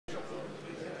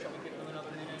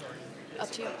Up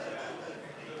to you.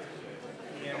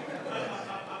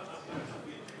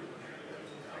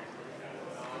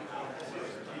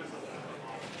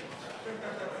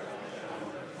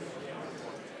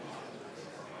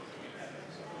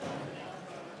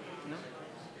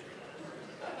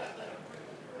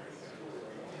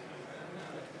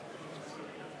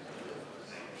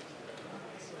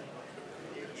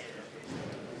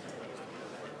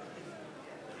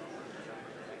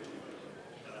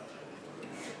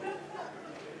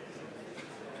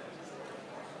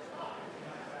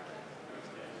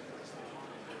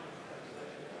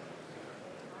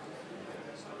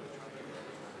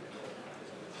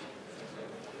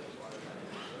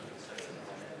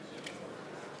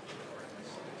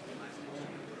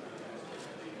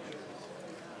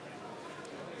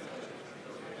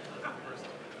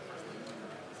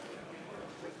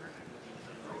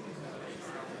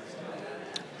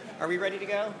 Are we ready to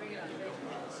go?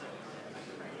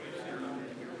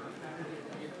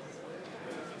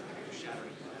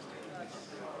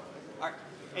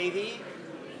 AV,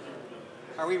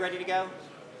 are we ready to go?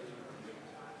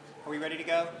 Are we ready to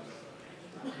go?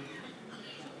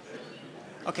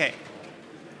 Okay.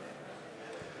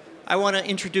 I want to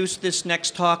introduce this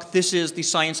next talk. This is the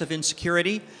science of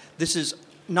insecurity. This is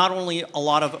not only a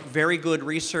lot of very good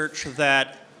research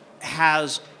that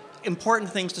has important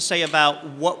things to say about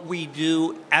what we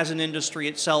do as an industry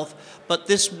itself, but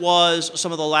this was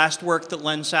some of the last work that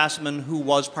Len Sassaman, who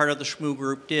was part of the ShmooCon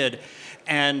group, did,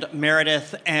 and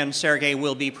Meredith and Sergey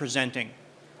will be presenting.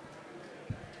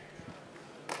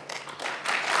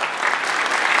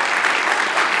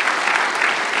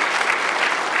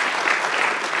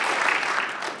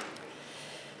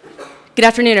 Good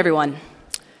afternoon, everyone.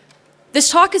 This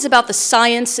talk is about the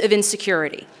science of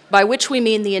insecurity, by which we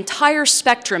mean the entire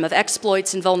spectrum of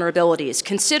exploits and vulnerabilities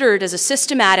considered as a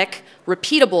systematic,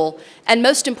 repeatable, and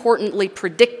most importantly,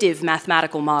 predictive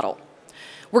mathematical model.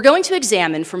 We're going to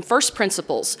examine from first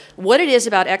principles what it is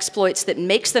about exploits that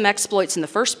makes them exploits in the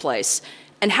first place,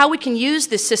 and how we can use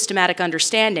this systematic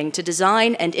understanding to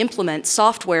design and implement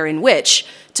software in which,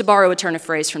 to borrow a turn of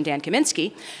phrase from Dan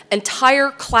Kaminsky,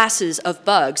 entire classes of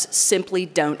bugs simply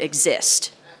don't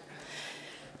exist.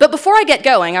 But before I get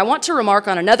going, I want to remark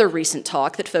on another recent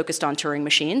talk that focused on Turing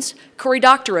machines, Cory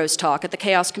Doctorow's talk at the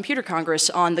Chaos Computer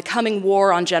Congress on the coming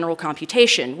war on general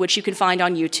computation, which you can find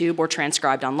on YouTube or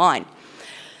transcribed online.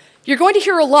 You're going to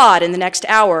hear a lot in the next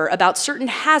hour about certain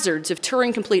hazards of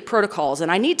Turing-complete protocols,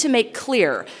 and I need to make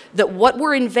clear that what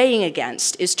we're inveighing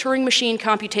against is Turing machine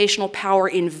computational power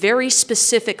in very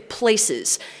specific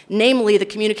places, namely the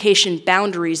communication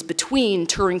boundaries between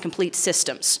Turing-complete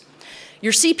systems.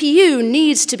 Your CPU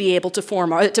needs to be able to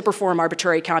perform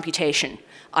arbitrary computation.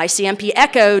 ICMP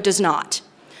Echo does not.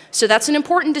 So that's an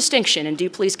important distinction, and do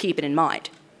please keep it in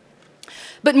mind.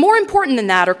 But more important than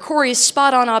that are Cory's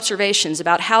spot-on observations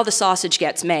about how the sausage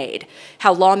gets made,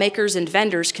 how lawmakers and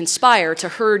vendors conspire to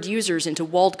herd users into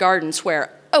walled gardens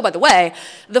where, oh, by the way,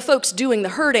 the folks doing the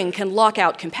herding can lock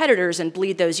out competitors and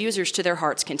bleed those users to their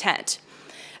heart's content.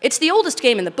 It's the oldest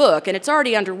game in the book, and it's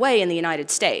already underway in the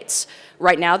United States.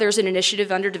 Right now, there's an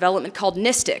initiative under development called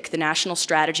NISTIC, the National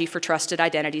Strategy for Trusted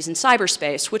Identities in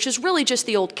Cyberspace, which is really just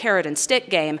the old carrot and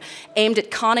stick game aimed at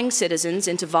conning citizens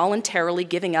into voluntarily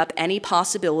giving up any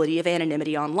possibility of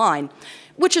anonymity online,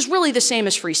 which is really the same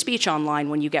as free speech online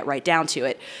when you get right down to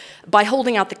it. By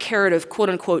holding out the carrot of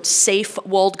quote-unquote safe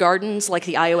walled gardens like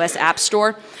the iOS App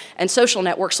Store and social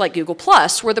networks like Google+,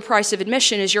 where the price of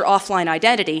admission is your offline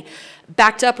identity,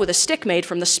 backed up with a stick made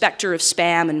from the specter of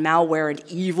spam and malware and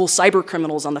evil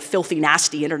cybercriminals on the filthy,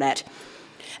 nasty internet.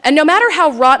 And no matter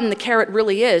how rotten the carrot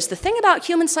really is, the thing about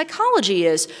human psychology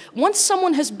is once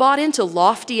someone has bought into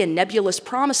lofty and nebulous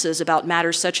promises about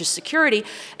matters such as security,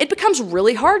 it becomes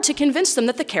really hard to convince them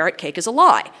that the carrot cake is a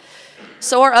lie.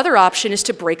 So our other option is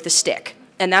to break the stick,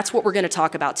 and that's what we're going to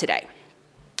talk about today.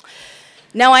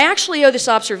 Now, I actually owe this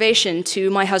observation to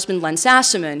my husband, Len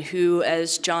Sassaman, who,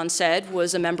 as John said,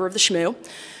 was a member of the ShmooCon.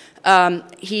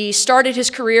 He started his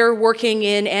career working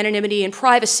in anonymity and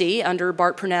privacy under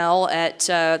Bart Purnell at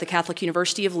the Catholic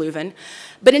University of Leuven.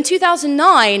 But in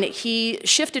 2009, he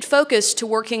shifted focus to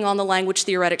working on the language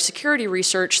theoretic security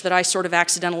research that I sort of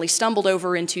accidentally stumbled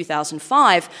over in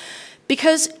 2005,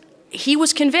 because he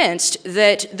was convinced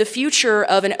that the future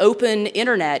of an open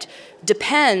internet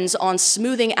depends on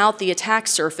smoothing out the attack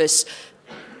surface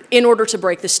in order to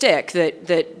break the stick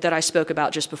that I spoke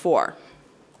about just before.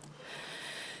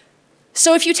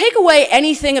 So if you take away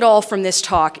anything at all from this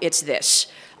talk, it's this.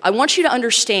 I want you to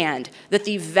understand that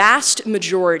the vast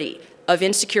majority of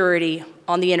insecurity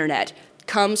on the internet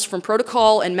comes from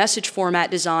protocol and message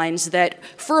format designs that,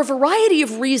 for a variety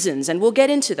of reasons, and we'll get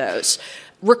into those,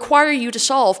 require you to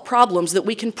solve problems that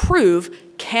we can prove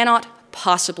cannot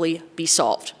possibly be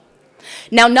solved.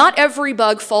 Now, not every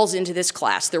bug falls into this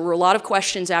class. There were a lot of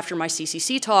questions after my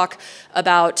CCC talk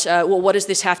about, well, what does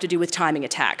this have to do with timing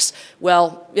attacks?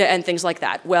 Well, and things like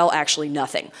that. Well, actually,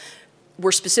 nothing.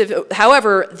 We're specific.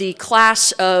 However, the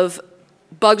class of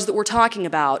bugs that we're talking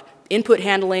about, input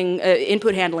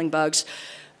handling bugs,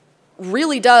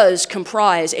 really does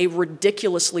comprise a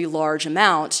ridiculously large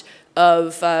amount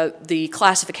of the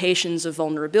classifications of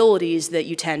vulnerabilities that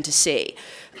you tend to see.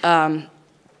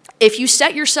 If you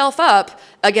set yourself up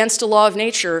against a law of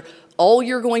nature, all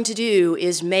you're going to do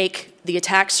is make the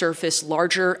attack surface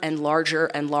larger and larger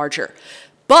and larger.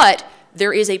 But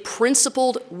there is a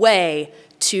principled way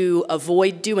to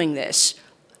avoid doing this.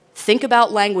 Think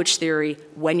about language theory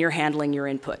when you're handling your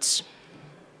inputs.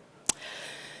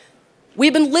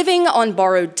 We've been living on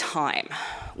borrowed time.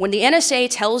 When the NSA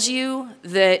tells you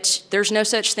that there's no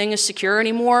such thing as secure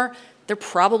anymore, they're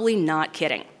probably not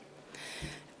kidding.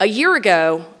 A year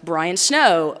ago, Brian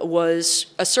Snow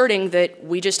was asserting that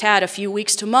we just had a few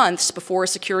weeks to months before a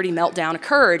security meltdown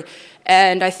occurred,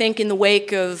 and I think in the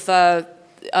wake of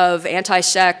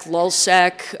anti-sec,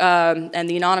 lulsec, and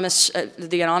the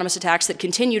anonymous attacks that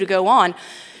continue to go on,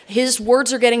 his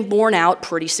words are getting borne out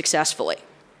pretty successfully.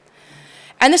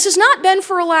 And this has not been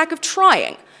for a lack of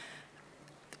trying.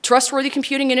 Trustworthy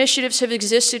computing initiatives have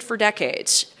existed for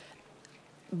decades.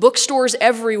 Bookstores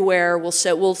everywhere will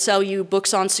sell you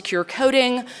books on secure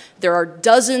coding. There are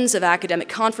dozens of academic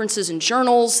conferences and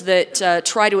journals that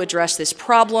try to address this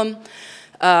problem.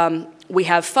 We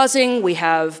have fuzzing, we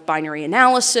have binary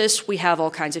analysis, we have all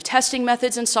kinds of testing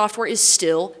methods, and software is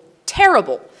still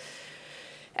terrible.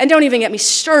 And don't even get me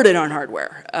started on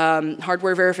hardware.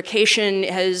 Hardware verification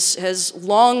has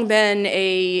long been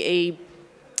a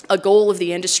goal of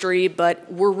the industry,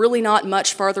 but we're really not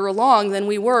much farther along than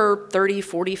we were 30,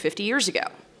 40, 50 years ago.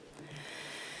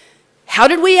 How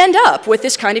did we end up with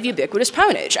this kind of ubiquitous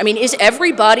ponage? I mean, is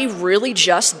everybody really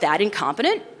just that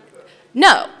incompetent?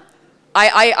 No.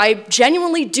 I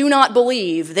genuinely do not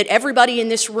believe that everybody in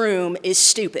this room is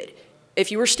stupid.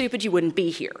 If you were stupid, you wouldn't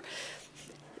be here.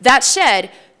 That said,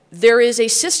 there is a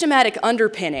systematic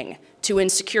underpinning to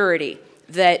insecurity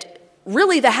that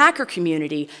really the hacker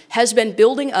community has been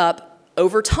building up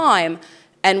over time,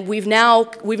 and we've now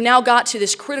got to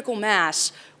this critical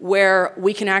mass where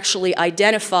we can actually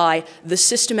identify the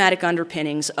systematic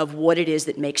underpinnings of what it is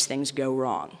that makes things go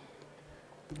wrong.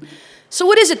 So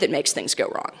what is it that makes things go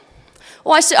wrong?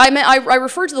 Well, I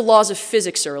referred to the laws of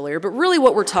physics earlier, but really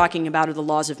what we're talking about are the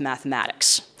laws of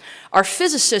mathematics. Our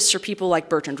physicists are people like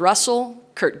Bertrand Russell,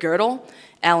 Kurt Gödel,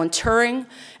 Alan Turing,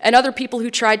 and other people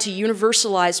who tried to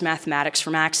universalize mathematics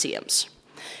from axioms.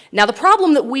 Now, the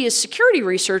problem that we as security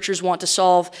researchers want to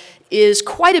solve is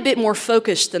quite a bit more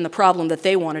focused than the problem that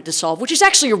they wanted to solve, which is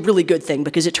actually a really good thing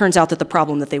because it turns out that the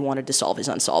problem that they wanted to solve is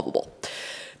unsolvable.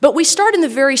 But we start in the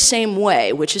very same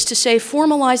way, which is to say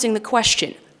formalizing the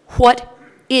question, what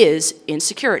is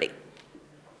insecurity?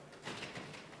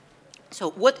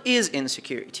 So what is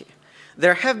insecurity?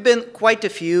 There have been quite a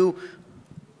few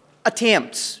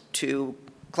attempts to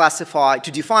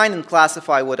define and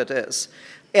classify what it is.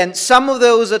 And some of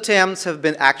those attempts have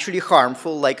been actually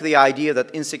harmful, like the idea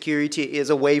that insecurity is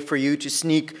a way for you to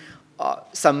sneak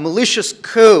some malicious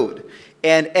code.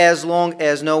 And as long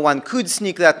as no one could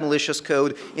sneak that malicious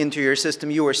code into your system,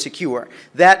 you are secure.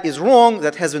 That is wrong.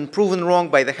 That has been proven wrong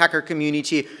by the hacker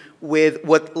community with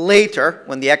what later,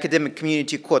 when the academic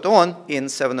community caught on in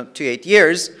 7 to 8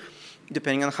 years,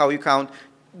 depending on how you count,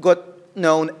 got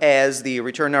known as the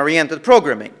return-oriented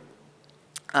programming.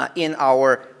 In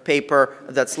our paper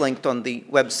that's linked on the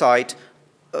website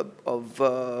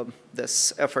of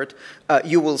this effort,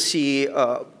 you will see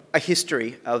a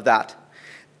history of that.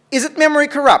 Is it memory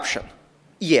corruption?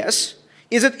 Yes.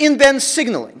 Is it in-band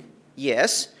signaling?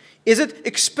 Yes. Is it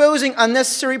exposing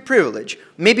unnecessary privilege?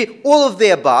 Maybe all of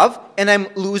the above, and I'm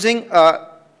leaving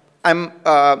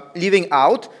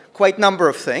out quite a number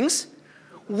of things.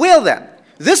 Well then,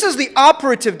 this is the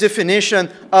operative definition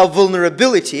of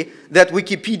vulnerability that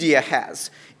Wikipedia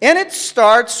has. And it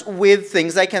starts with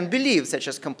things I can believe, such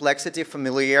as complexity,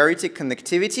 familiarity,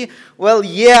 connectivity. Well,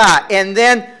 yeah, and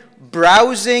then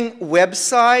browsing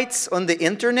websites on the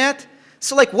internet.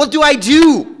 So like, what do I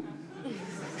do?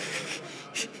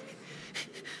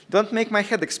 Don't make my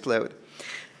head explode.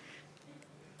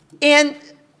 And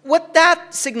what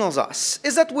that signals us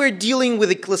is that we're dealing with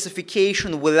a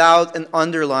classification without an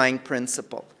underlying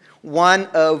principle. One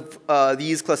of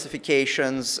these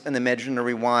classifications, an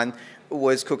imaginary one,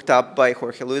 was cooked up by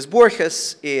Jorge Luis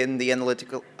Borges in the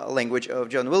analytical language of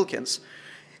John Wilkins.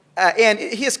 And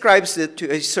he ascribes it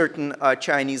to a certain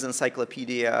Chinese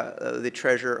encyclopedia, The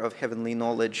Treasure of Heavenly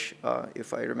Knowledge,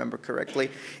 if I remember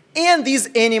correctly. And these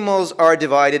animals are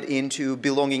divided into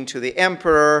belonging to the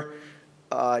emperor,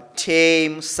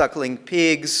 tame, suckling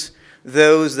pigs,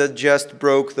 those that just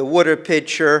broke the water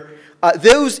pitcher,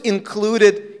 those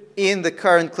included in the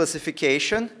current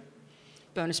classification.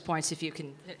 Bonus points if you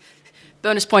can.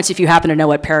 Bonus points if you happen to know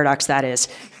what paradox that is.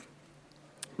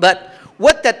 But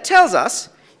what that tells us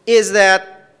is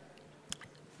that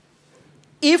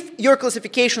if your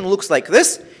classification looks like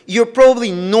this, you're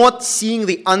probably not seeing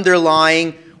the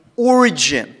underlying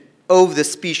origin of the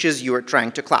species you are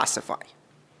trying to classify.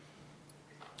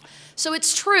 So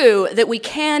it's true that we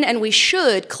can and we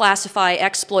should classify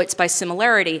exploits by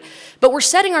similarity, but we're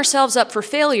setting ourselves up for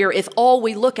failure if all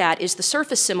we look at is the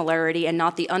surface similarity and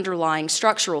not the underlying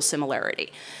structural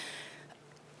similarity.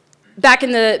 Back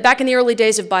in the early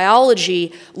days of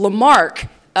biology, Lamarck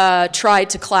tried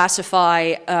to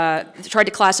classify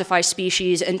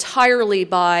species entirely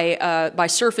by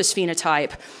surface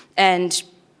phenotype, and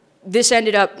this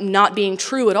ended up not being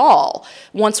true at all.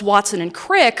 Once Watson and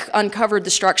Crick uncovered the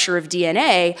structure of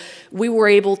DNA, we were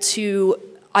able to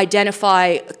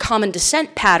identify common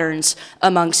descent patterns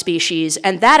among species,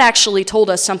 and that actually told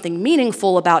us something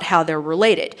meaningful about how they're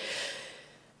related.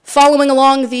 Following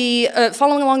along the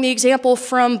example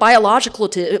from biological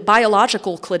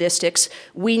cladistics,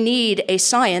 we need a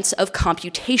science of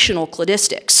computational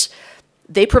cladistics.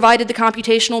 They provided the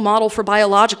computational model for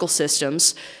biological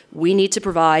systems. We need to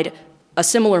provide a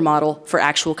similar model for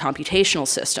actual computational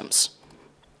systems.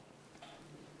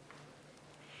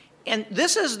 And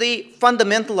this is the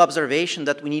fundamental observation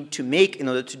that we need to make in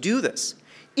order to do this.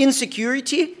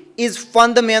 Insecurity is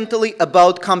fundamentally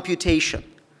about computation.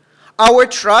 Our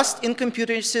trust in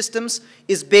computer systems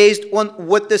is based on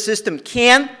what the system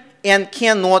can and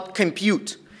cannot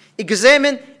compute.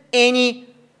 Examine any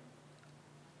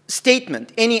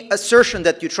statement, any assertion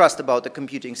that you trust about the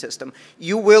computing system.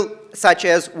 You will, such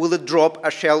as, will it drop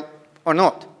a shell or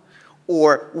not?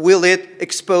 Or will it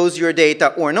expose your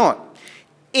data or not?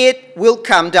 It will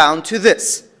come down to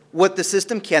this, what the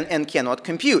system can and cannot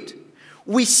compute.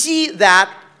 We see that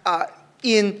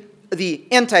in the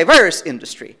antivirus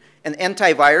industry. An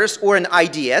antivirus or an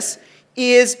IDS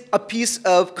is a piece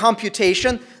of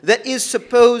computation that is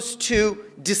supposed to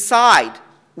decide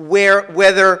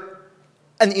whether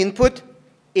an input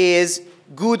is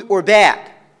good or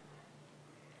bad.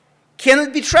 Can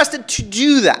it be trusted to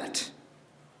do that?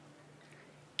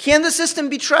 Can the system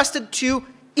be trusted to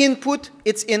input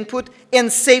its input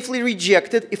and safely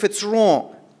reject it if it's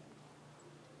wrong?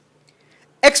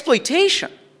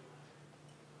 Exploitation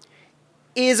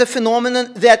is a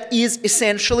phenomenon that is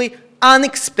essentially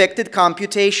unexpected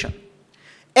computation.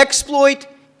 Exploit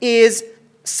is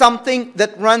something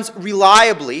that runs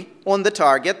reliably on the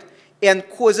target and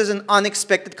causes an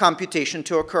unexpected computation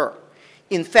to occur.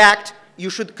 In fact, you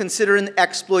should consider an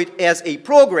exploit as a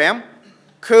program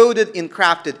coded in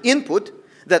crafted input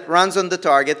that runs on the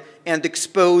target and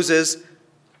exposes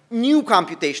new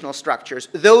computational structures,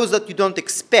 those that you don't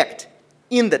expect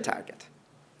in the target.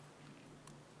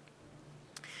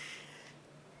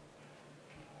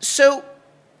 So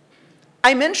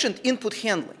I mentioned input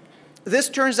handling. This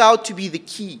turns out to be the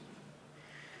key.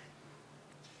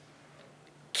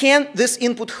 Can this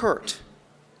input hurt?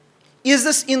 Is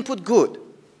this input good?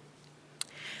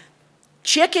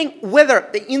 Checking whether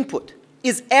the input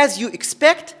is as you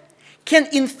expect can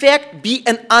in fact be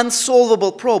an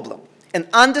unsolvable problem, an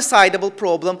undecidable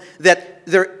problem that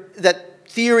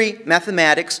theory,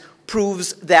 mathematics,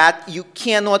 proves that you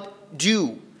cannot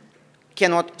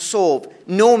solve,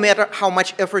 no matter how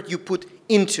much effort you put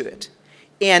into it.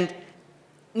 And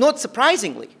not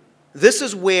surprisingly, this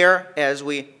is where, as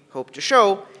we hope to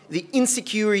show, the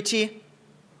insecurity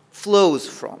flows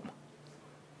from.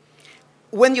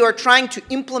 When you are trying to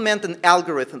implement an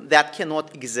algorithm that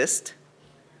cannot exist,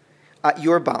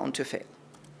 you're bound to fail.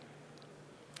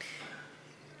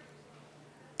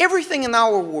 Everything in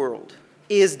our world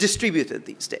is distributed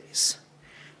these days.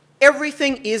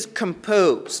 Everything is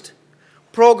composed.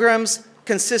 Programs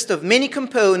consist of many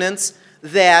components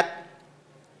that,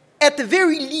 at the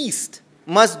very least,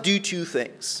 must do two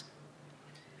things.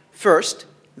 First,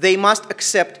 they must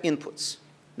accept inputs,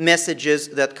 messages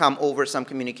that come over some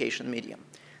communication medium.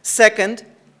 Second,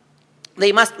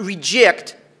 they must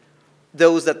reject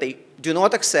those that they do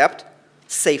not accept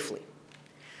safely.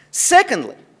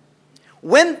 Secondly,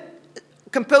 when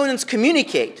components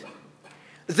communicate,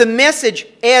 the message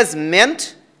as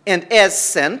meant and as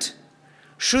sent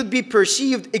should be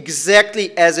perceived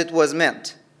exactly as it was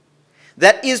meant.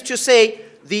 That is to say,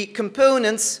 the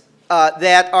components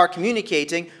that are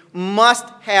communicating must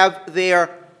have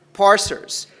their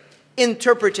parsers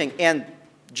interpreting, and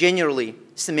generally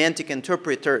semantic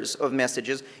interpreters of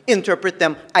messages interpret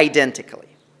them identically.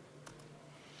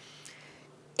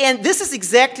 And this is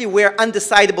exactly where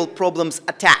undecidable problems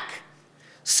attack.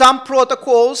 Some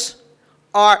protocols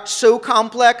are so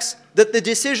complex that the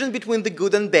decision between the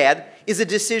good and bad is a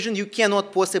decision you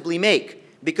cannot possibly make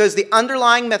because the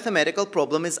underlying mathematical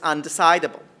problem is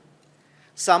undecidable.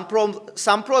 Some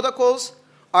protocols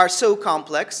are so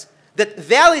complex that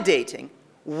validating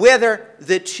whether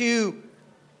the two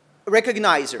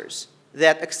recognizers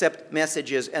that accept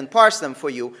messages and parse them for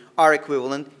you are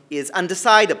equivalent is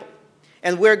undecidable.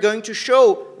 And we're going to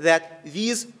show that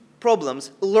these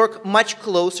problems lurk much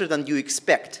closer than you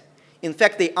expect. In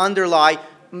fact, they underlie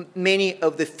many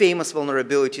of the famous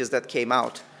vulnerabilities that came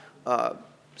out,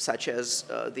 such as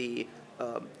the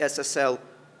SSL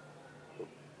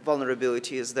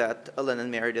vulnerabilities that Len and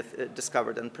Meredith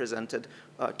discovered and presented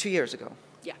 2 years ago.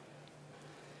 Yeah.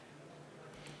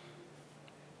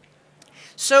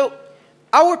 So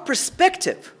our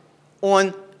perspective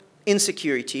on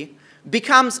insecurity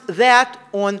becomes that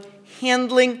on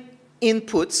handling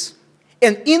inputs,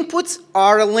 and inputs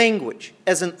are a language,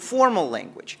 as in formal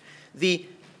language, the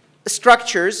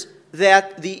structures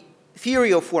that the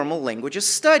theory of formal languages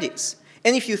studies.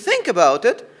 And if you think about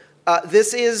it,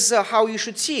 this is how you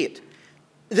should see it.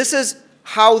 This is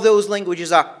how those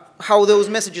languages are, how those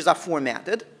messages are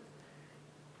formatted,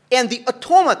 and the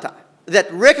automata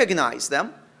that recognize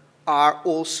them are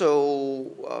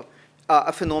also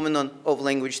a phenomenon of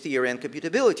language theory and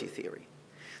computability theory.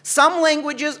 Some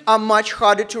languages are much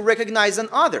harder to recognize than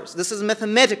others. This is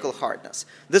mathematical hardness.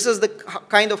 This is the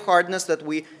kind of hardness that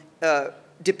we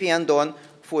depend on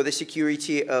for the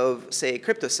security of, say,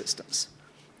 crypto systems.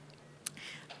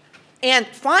 And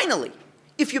finally,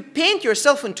 if you paint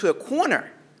yourself into a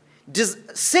corner,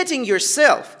 setting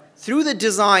yourself through the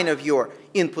design of your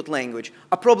input language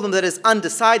a problem that is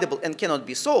undecidable and cannot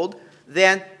be solved,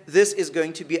 then this is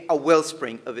going to be a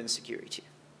wellspring of insecurity,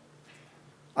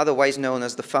 otherwise known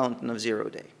as the fountain of 0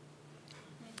 day.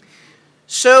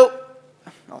 So,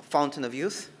 fountain of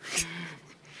youth.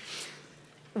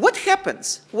 What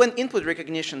happens when input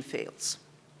recognition fails?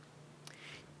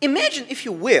 Imagine, if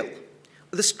you will,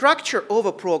 the structure of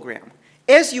a program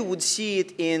as you would see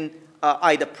it in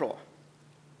IDA Pro.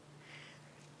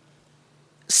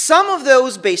 Some of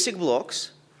those basic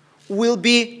blocks will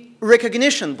be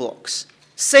recognition blocks,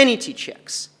 sanity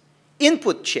checks,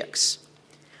 input checks,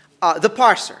 the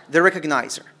parser, the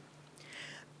recognizer.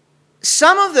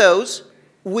 Some of those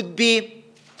would be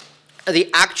the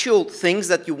actual things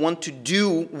that you want to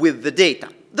do with the data,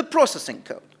 the processing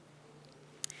code.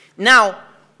 Now,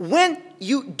 when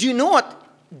you do not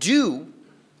do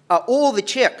all the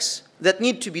checks that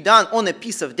need to be done on a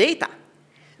piece of data,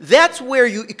 that's where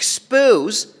you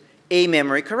expose a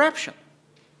memory corruption.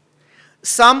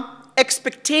 Some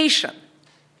expectation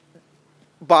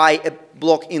by a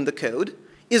block in the code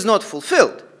is not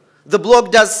fulfilled. The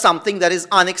block does something that is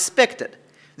unexpected.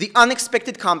 The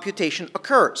unexpected computation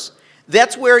occurs.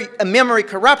 That's where a memory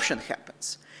corruption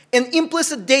happens. An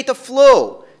implicit data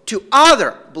flow to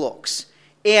other blocks.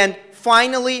 And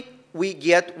finally, we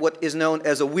get what is known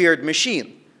as a weird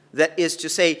machine. That is to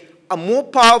say, a more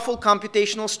powerful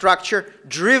computational structure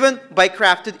driven by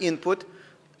crafted input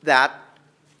that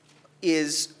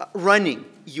is running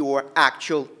your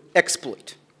actual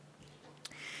exploit.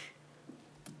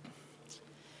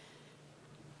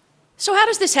 So how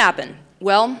does this happen?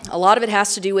 Well, a lot of it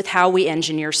has to do with how we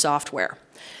engineer software.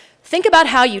 Think about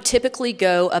how you typically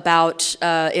go about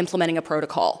implementing a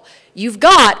protocol. You've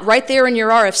got, right there in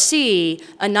your RFC,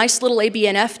 a nice little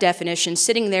ABNF definition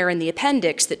sitting there in the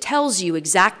appendix that tells you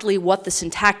exactly what the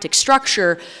syntactic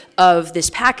structure of this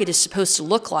packet is supposed to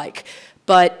look like.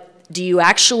 But do you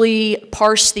actually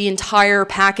parse the entire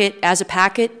packet as a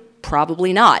packet?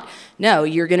 Probably not. No,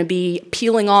 you're going to be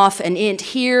peeling off an int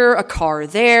here, a char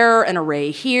there, an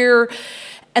array here.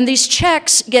 And these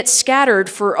checks get scattered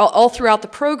for all throughout the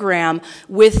program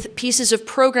with pieces of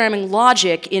programming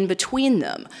logic in between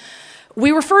them.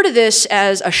 We refer to this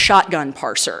as a shotgun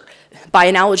parser, by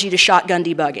analogy to shotgun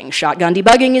debugging. Shotgun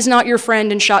debugging is not your friend,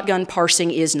 and shotgun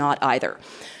parsing is not either.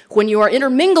 When you are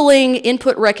intermingling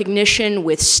input recognition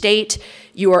with state,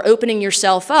 you are opening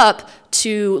yourself up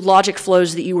to logic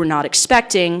flows that you were not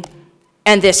expecting,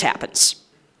 and this happens.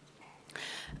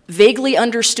 Vaguely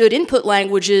understood input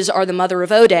languages are the mother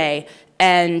of ODE,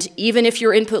 and even if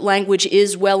your input language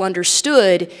is well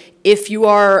understood, if you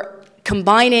are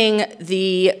combining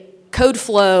the code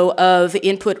flow of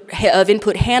input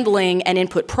handling and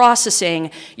input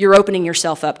processing, you're opening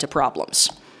yourself up to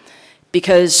problems.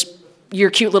 Because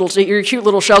your cute little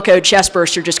shellcode chest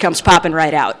burster just comes popping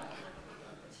right out.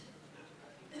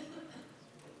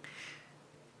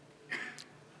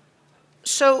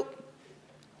 So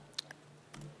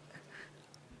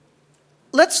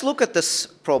let's look at this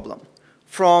problem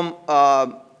from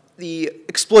the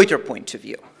exploiter point of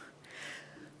view.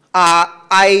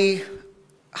 I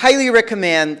highly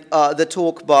recommend the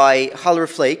talk by Haller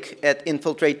Flake at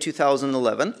Infiltrate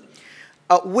 2011,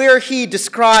 where he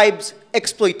describes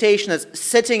exploitation as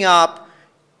setting up,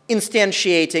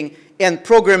 instantiating, and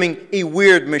programming a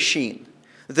weird machine.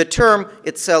 The term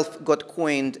itself got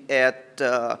coined at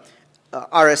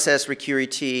RSS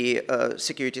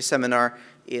security seminar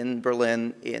in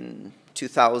Berlin in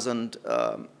 2000,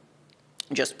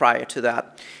 just prior to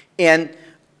that. And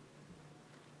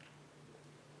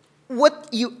what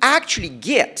you actually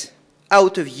get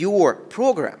out of your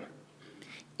program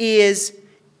is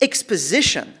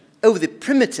exposition of the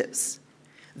primitives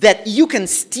that you can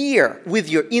steer with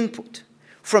your input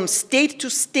from state to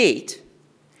state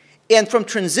and from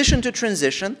transition to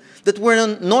transition that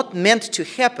were not meant to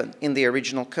happen in the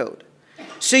original code.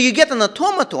 So you get an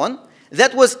automaton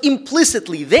that was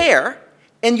implicitly there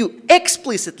and you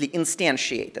explicitly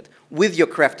instantiate it with your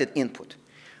crafted input,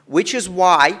 which is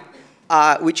why,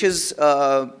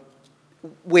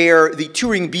 where the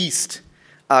Turing beast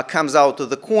comes out of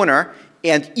the corner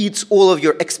and eats all of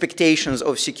your expectations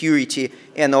of security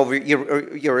and of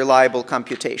your reliable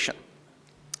computation.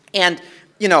 And,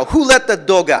 you know, who let that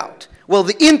dog out? Well,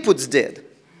 the inputs did.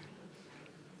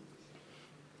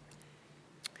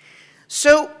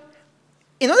 So,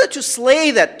 in order to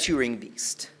slay that Turing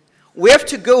beast, we have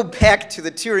to go back to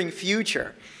the Turing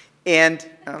future and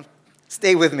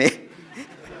stay with me.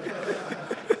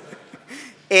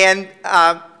 And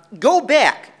go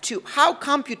back to how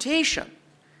computation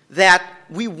that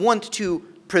we want to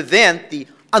prevent the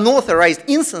unauthorized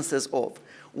instances of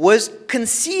was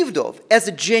conceived of as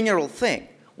a general thing.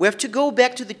 We have to go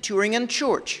back to the Turingian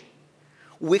Church.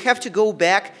 We have to go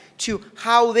back to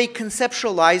how they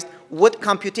conceptualized what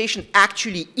computation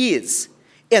actually is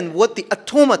and what the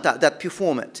automata that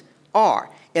perform it are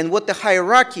and what the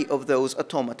hierarchy of those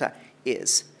automata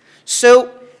is.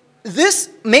 So this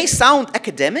may sound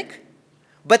academic,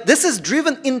 but this is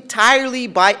driven entirely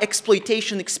by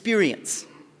exploitation experience.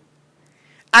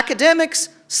 Academics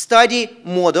study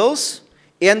models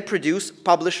and produce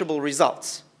publishable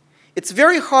results. It's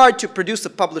very hard to produce a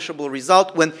publishable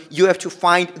result when you have to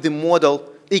find the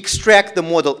model, extract the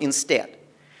model instead.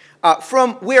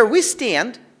 From where we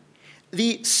stand,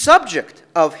 the subject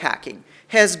of hacking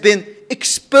has been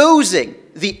exposing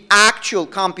the actual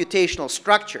computational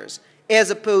structures as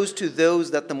opposed to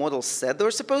those that the model said they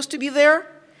were supposed to be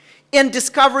there, and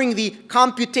discovering the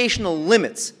computational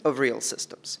limits of real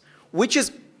systems, which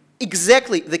is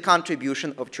exactly the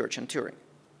contribution of Church and Turing.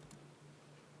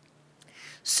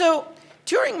 So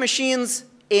Turing machines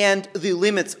and the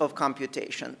limits of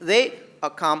computation, they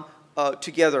come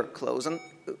together close and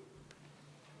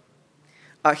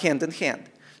hand in hand.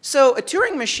 So a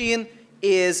Turing machine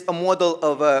is a model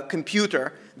of a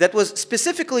computer that was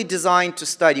specifically designed to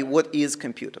study what is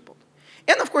computable.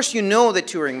 And of course, you know the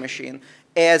Turing machine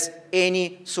as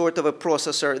any sort of a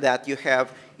processor that you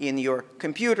have in your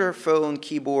computer, phone,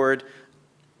 keyboard.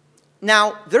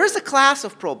 Now, there is a class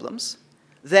of problems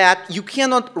that you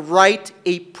cannot write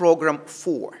a program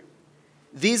for.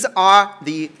 These are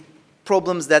the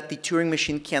problems that the Turing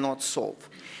machine cannot solve.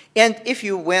 And if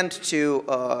you went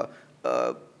to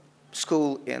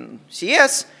school in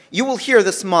CS, you will hear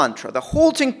this mantra: the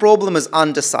halting problem is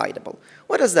undecidable.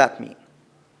 What does that mean?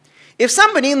 If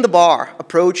somebody in the bar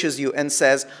approaches you and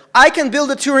says, I can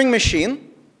build a Turing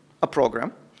machine, a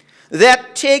program,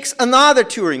 that takes another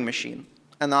Turing machine,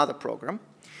 another program,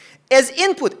 as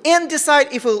input and decide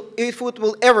if it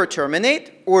will ever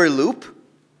terminate or loop,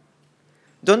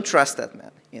 don't trust that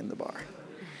man in the bar.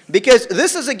 Because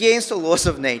this is against the laws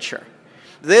of nature.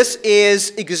 This is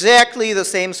exactly the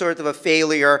same sort of a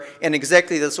failure and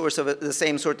exactly the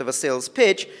same sort of a sales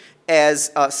pitch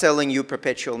as selling you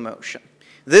perpetual motion.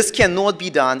 This cannot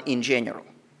be done in general.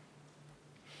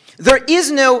 There is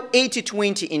no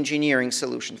 80-20 engineering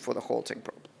solution for the halting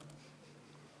problem.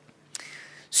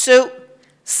 So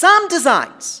some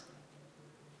designs,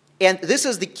 and this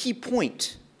is the key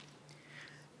point,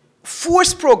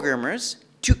 force programmers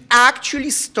to actually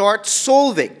start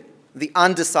solving the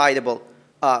undecidable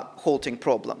halting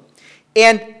problem.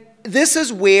 And this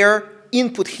is where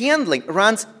input handling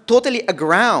runs totally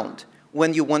aground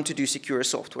when you want to do secure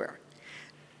software.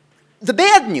 The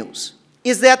bad news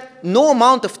is that no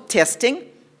amount of testing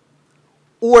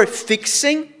or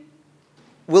fixing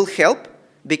will help,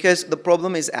 because the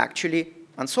problem is actually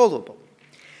unsolvable.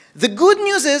 The good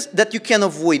news is that you can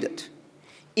avoid it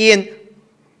in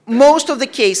most of the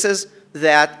cases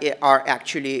that are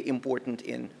actually important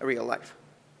in real life.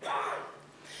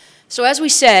 So as we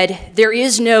said, there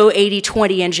is no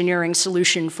 80-20 engineering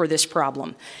solution for this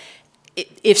problem.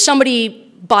 If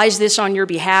somebody buys this on your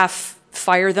behalf,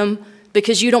 fire them,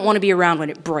 because you don't want to be around when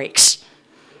it breaks.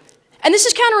 And this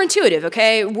is counterintuitive,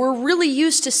 okay? We're really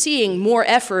used to seeing more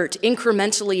effort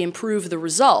incrementally improve the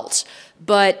results.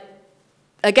 But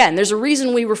again, there's a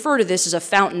reason we refer to this as a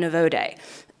fountain of O'Day.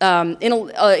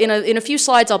 In a few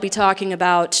slides, I'll be talking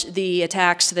about the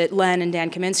attacks that Len and Dan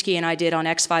Kaminsky and I did on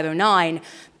X509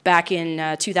 back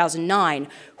in 2009,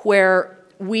 where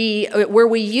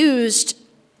we used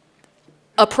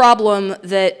a problem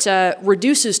that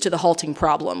reduces to the halting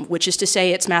problem, which is to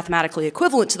say it's mathematically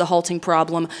equivalent to the halting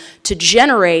problem, to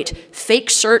generate fake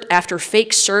cert after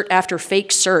fake cert after fake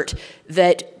cert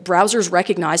that browsers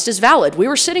recognized as valid. We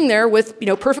were sitting there with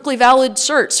perfectly valid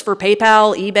certs for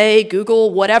PayPal, eBay,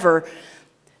 Google, whatever.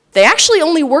 They actually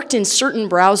only worked in certain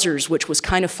browsers, which was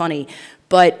kind of funny.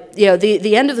 But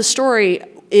the end of the story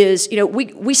is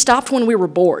we stopped when we were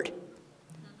bored.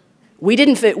 We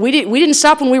didn't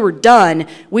stop when we were done.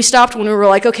 We stopped when we were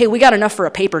like, okay, we got enough for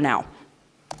a paper now.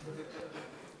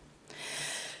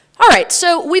 All right,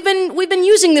 so we've been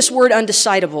using this word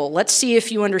undecidable. Let's see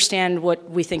if you understand what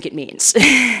we think it means.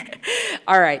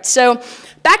 All right, so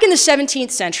back in the 17th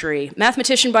century, a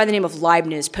mathematician by the name of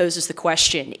Leibniz poses the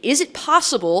question, is it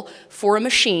possible for a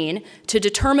machine to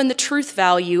determine the truth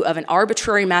value of an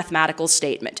arbitrary mathematical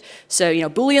statement? So,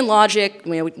 Boolean logic,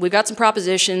 we've got some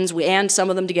propositions, we AND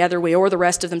some of them together, we OR the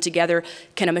rest of them together.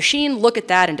 Can a machine look at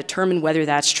that and determine whether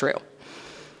that's true?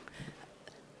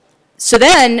 So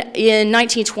then, in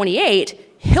 1928,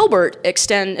 Hilbert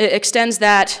extends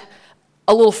that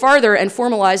a little farther and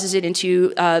formalizes it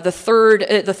into the third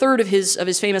of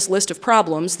his famous list of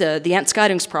problems. The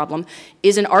Entscheidungsproblem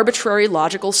is an arbitrary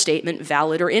logical statement,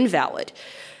 valid or invalid.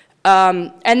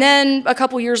 And then a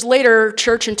couple years later,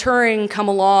 Church and Turing come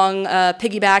along,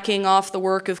 piggybacking off the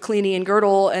work of Kleene and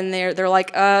Gödel, and they're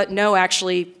like, no,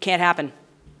 actually, can't happen.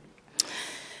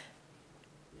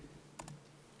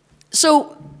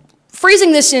 So,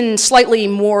 phrasing this in slightly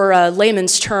more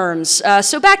layman's terms,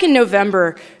 so back in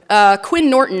November, Quinn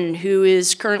Norton, who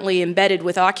is currently embedded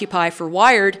with Occupy for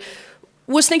Wired,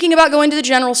 was thinking about going to the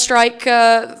general strike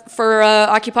for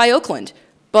Occupy Oakland,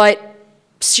 but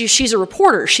she's a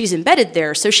reporter, she's embedded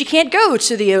there, so she can't go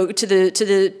to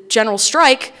the general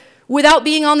strike without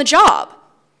being on the job.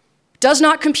 Does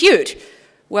not compute.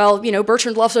 Well,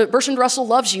 Bertrand Russell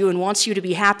loves you and wants you to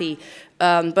be happy,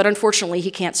 but unfortunately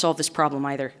he can't solve this problem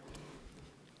either.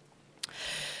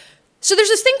 So there's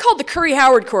this thing called the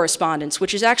Curry-Howard correspondence,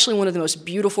 which is actually one of the most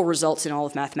beautiful results in all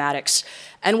of mathematics.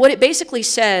 And what it basically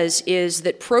says is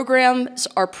that programs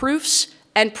are proofs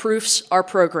and proofs are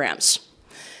programs.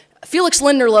 Felix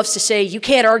Lindner loves to say, you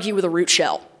can't argue with a root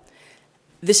shell.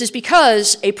 This is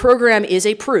because a program is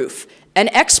a proof. An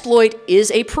exploit is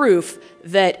a proof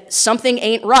that something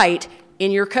ain't right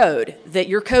in your code, that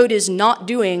your code is not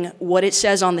doing what it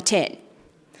says on the tin.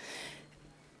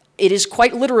 It is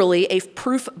quite literally a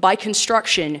proof by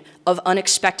construction of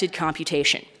unexpected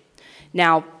computation.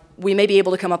 Now, we may be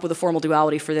able to come up with a formal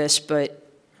duality for this, but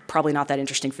probably not that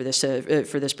interesting for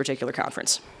this particular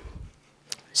conference.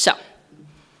 So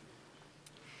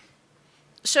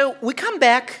we come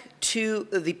back to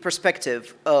the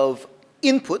perspective of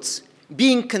inputs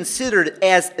being considered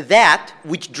as that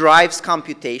which drives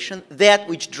computation, that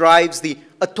which drives the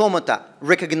automata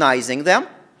recognizing them,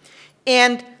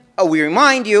 and we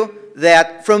remind you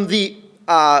that from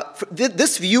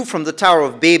this view from the Tower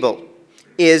of Babel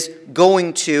is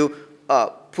going to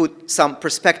put some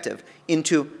perspective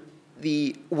into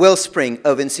the wellspring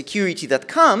of insecurity that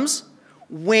comes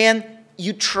when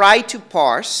you try to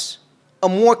parse a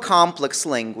more complex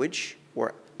language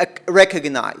or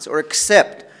recognize or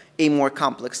accept a more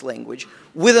complex language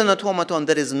with an automaton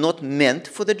that is not meant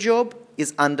for the job,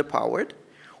 is underpowered,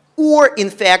 or, in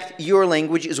fact, your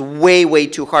language is way, way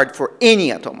too hard for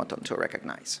any automaton to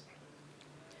recognize.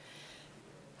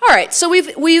 All right, so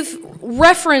we've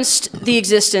referenced the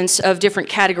existence of different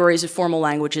categories of formal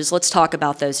languages. Let's talk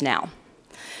about those now.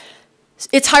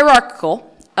 It's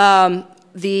hierarchical.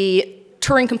 The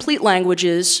Turing-complete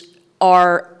languages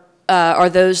are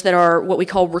those that are what we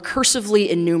call recursively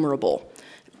enumerable.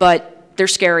 But they're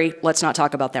scary. Let's not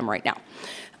talk about them right now.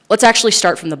 Let's actually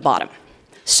start from the bottom.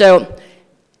 So,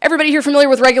 everybody here familiar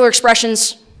with regular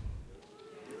expressions?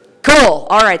 Cool.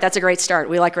 All right, that's a great start.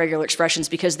 We like regular expressions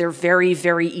because they're very,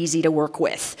 very easy to work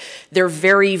with. They're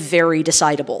very, very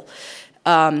decidable.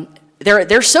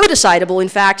 They're so decidable, in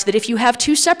fact, that if you have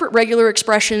two separate regular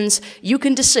expressions, you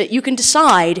can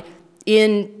decide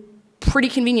in pretty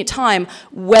convenient time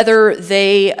whether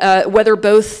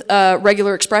both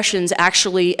regular expressions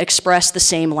actually express the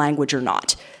same language or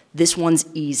not. This one's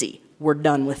easy. We're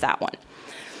done with that one.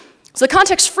 So the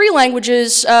context-free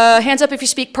languages, hands up if you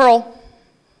speak Perl.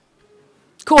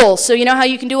 Cool. So you know how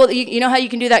you can do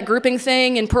that grouping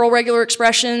thing in Perl regular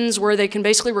expressions where they can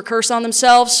basically recurse on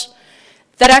themselves?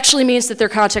 That actually means that they're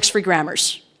context-free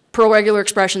grammars. Perl regular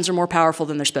expressions are more powerful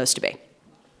than they're supposed to be.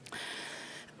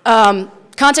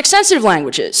 Context-sensitive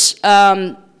languages.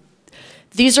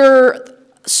 These are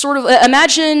sort of,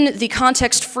 imagine the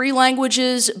context-free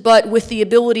languages, but with the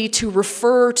ability to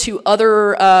refer to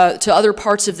other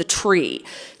parts of the tree.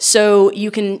 So you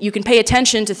can pay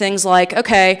attention to things like,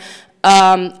 okay,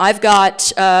 I've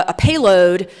got a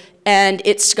payload, and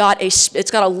it's got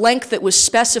a length that was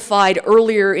specified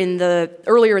earlier in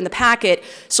the packet.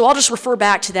 So I'll just refer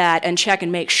back to that and check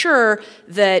and make sure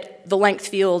that the length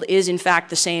field is in fact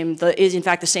the same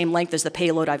length as the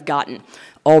payload I've gotten.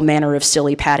 All manner of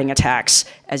silly padding attacks,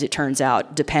 as it turns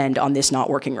out, depend on this not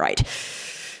working right.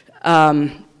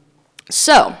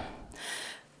 So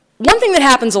one thing that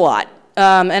happens a lot,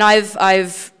 and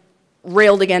I've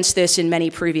railed against this in many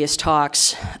previous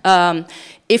talks.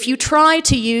 If you try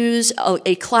to use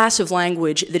a class of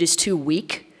language that is too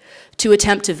weak to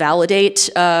attempt to validate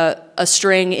a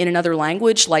string in another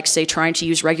language, like say trying to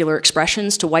use regular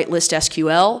expressions to whitelist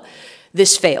SQL,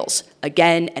 this fails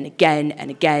again and again and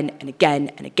again and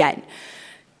again and again.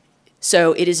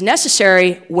 So it is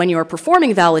necessary when you are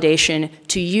performing validation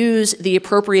to use the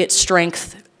appropriate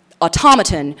strength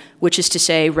automaton, which is to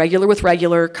say regular with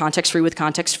regular, context-free with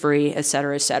context-free, et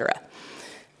cetera, et cetera.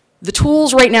 The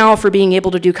tools right now for being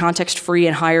able to do context-free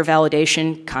and higher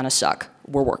validation kind of suck.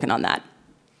 We're working on that.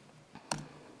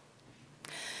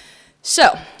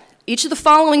 So each of the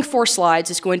following 4 slides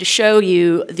is going to show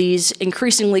you these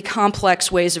increasingly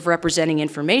complex ways of representing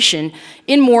information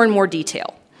in more and more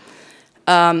detail.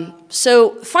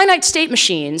 So finite state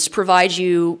machines provide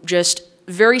you just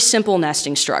very simple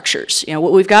nesting structures. You know,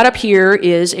 what we've got up here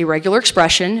is a regular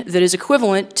expression that is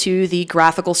equivalent to the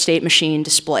graphical state machine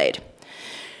displayed.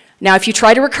 Now, if you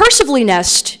try to recursively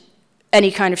nest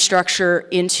any kind of structure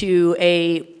into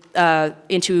a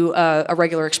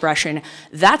regular expression,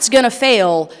 that's going to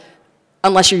fail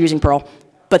unless you're using Perl,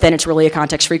 but then it's really a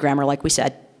context-free grammar, like we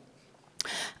said.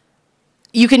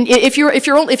 You can, if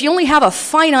you only have a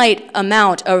finite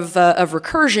amount of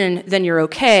recursion, then you're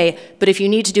okay. But if you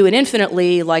need to do it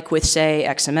infinitely, like with say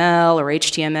XML or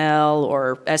HTML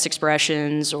or S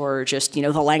expressions or just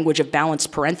the language of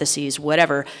balanced parentheses,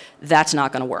 whatever, that's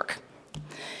not going to work.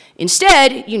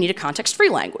 Instead, you need a context-free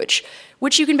language,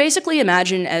 which you can basically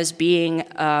imagine as being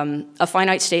a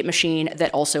finite state machine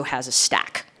that also has a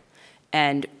stack,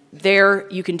 and there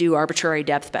you can do arbitrary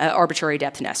depth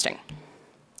nesting.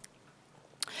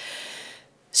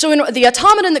 So the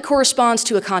automaton that corresponds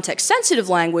to a context-sensitive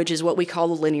language is what we call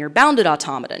a linear bounded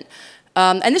automaton.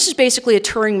 And this is basically a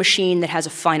Turing machine that has a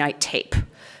finite tape.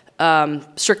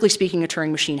 Strictly speaking, a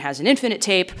Turing machine has an infinite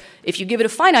tape. If you give it a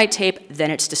finite tape, then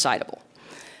it's decidable.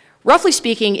 Roughly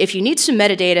speaking, if you need some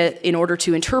metadata in order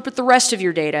to interpret the rest of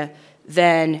your data,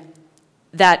 then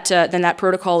that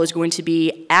protocol is going to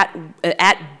be,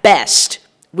 at best,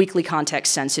 weakly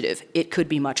context sensitive. It could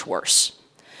be much worse.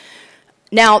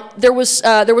 Now, there was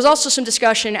also some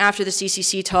discussion after the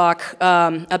CCC talk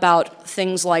about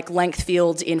things like length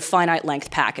fields in finite length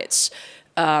packets.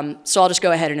 So I'll just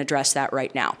go ahead and address that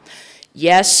right now.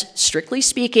 Yes, strictly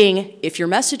speaking, if your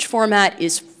message format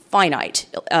is finite,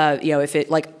 if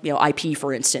it, IP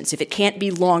for instance, if it can't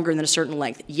be longer than a certain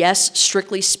length, yes,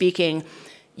 strictly speaking,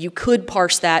 you could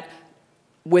parse that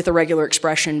with a regular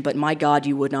expression, but my God,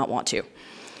 you would not want to.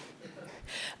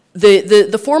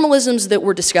 The formalisms that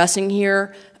we're discussing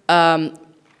here,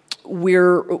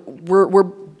 we're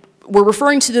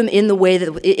referring to them in the way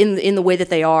that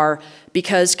they are,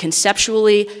 because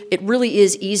conceptually it really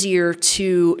is easier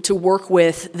to work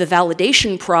with the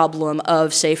validation problem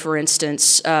of, say, for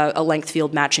instance, a length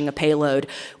field matching a payload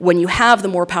when you have the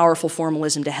more powerful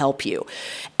formalism to help you.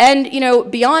 And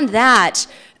beyond that,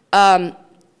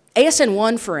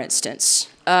 ASN1, for instance.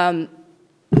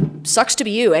 Sucks to be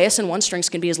you. ASN1 strings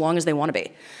can be as long as they want to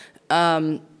be.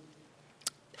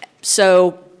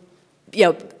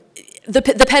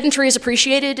 The pedantry is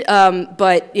appreciated,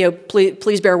 but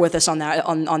please bear with us on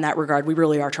that regard. We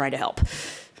really are trying to help.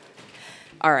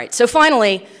 All right. So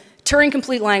finally, Turing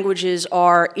complete languages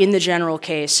are, in the general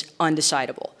case,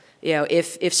 undecidable.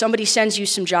 If somebody sends you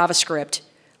some JavaScript,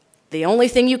 the only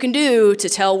thing you can do to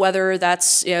tell whether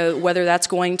that's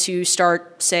going to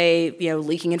start, say,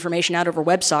 leaking information out over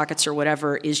WebSockets or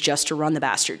whatever is just to run the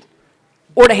bastard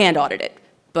or to hand audit it.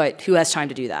 But who has time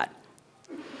to do that?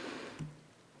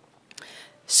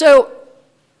 So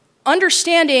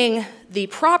understanding the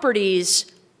properties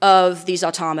of these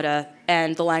automata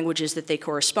and the languages that they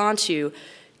correspond to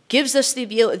gives us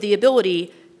the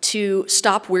ability to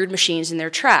stop weird machines in their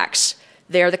tracks.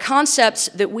 They are the concepts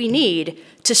that we need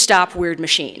to stop weird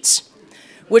machines,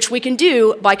 which we can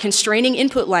do by constraining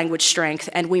input language strength,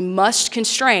 and we must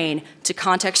constrain to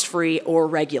context-free or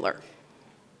regular.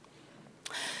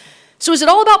 So is it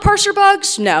all about parser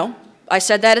bugs? No. I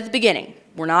said that at the beginning.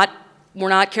 We're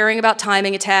not caring about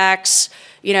timing attacks,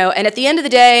 and at the end of the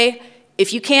day,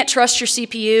 if you can't trust your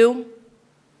CPU,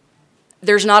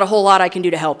 there's not a whole lot I can do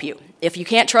to help you. If you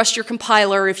can't trust your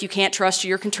compiler, if you can't trust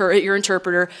your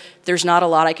interpreter, there's not a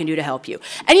lot I can do to help you.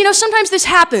 And sometimes this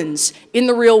happens in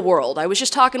the real world. I was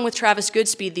just talking with Travis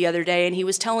Goodspeed the other day, and he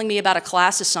was telling me about a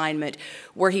class assignment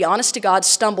where he, honest to God,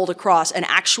 stumbled across an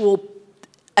actual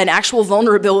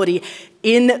vulnerability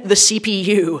in the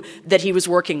CPU that he was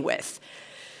working with.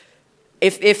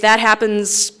 If that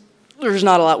happens, there's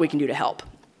not a lot we can do to help.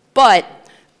 But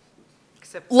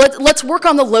let's work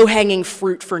on the low-hanging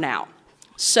fruit for now.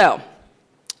 So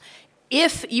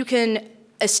if you can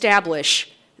establish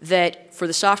that for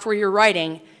the software you're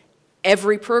writing,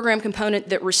 every program component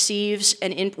that receives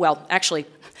an well, actually,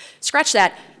 scratch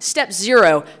that. Step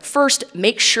 0, first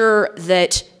make sure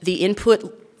that the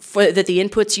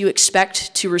inputs you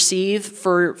expect to receive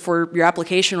for your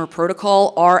application or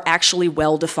protocol are actually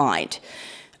well defined.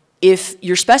 If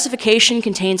your specification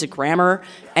contains a grammar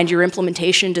and your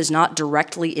implementation does not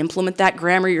directly implement that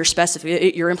grammar,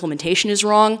 your implementation is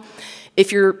wrong.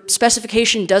 If your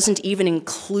specification doesn't even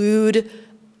include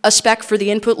a spec for the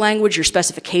input language, your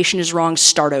specification is wrong,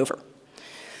 start over.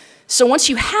 So once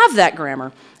you have that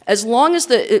grammar, as long as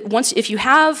if you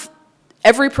have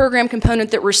every program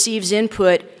component that receives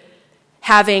input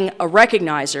having a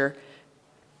recognizer,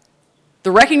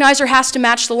 the recognizer has to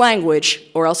match the language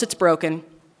or else it's broken.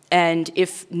 And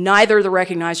if neither the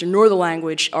recognizer nor the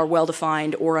language are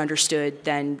well-defined or understood,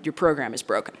 then your program is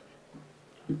broken.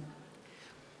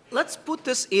 Let's put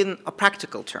this in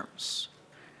practical terms.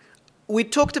 We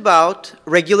talked about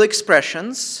regular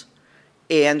expressions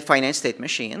and finite state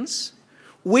machines,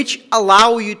 which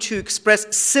allow you to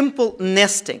express simple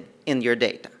nesting in your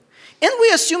data. And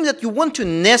we assume that you want to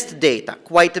nest data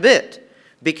quite a bit,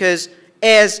 because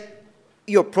as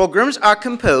your programs are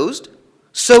composed,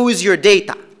 so is your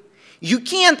data. You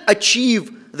can't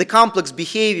achieve the complex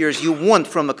behaviors you want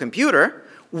from a computer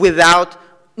without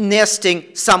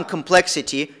nesting some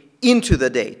complexity into the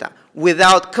data,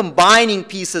 without combining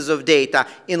pieces of data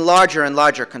in larger and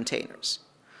larger containers.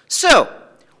 So,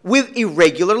 with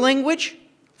irregular language,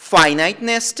 finite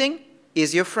nesting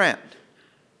is your friend.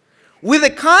 With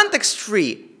a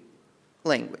context-free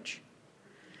language,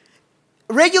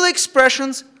 regular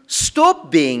expressions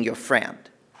stop being your friend,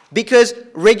 because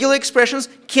regular expressions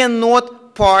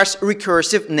cannot parse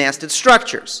recursive nested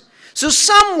structures. So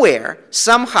somewhere,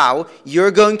 somehow,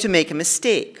 you're going to make a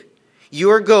mistake.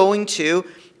 You're going to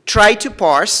try to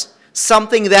parse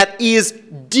something that is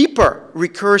deeper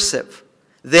recursive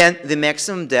than the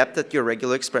maximum depth that your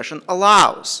regular expression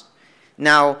allows.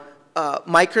 Now,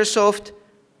 Microsoft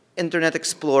Internet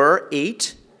Explorer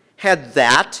 8 had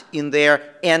that in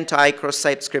their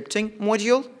anti-cross-site scripting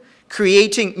module,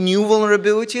 creating new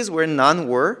vulnerabilities where none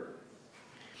were.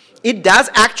 It does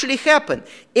actually happen.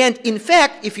 And in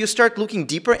fact, if you start looking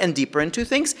deeper and deeper into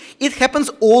things, it happens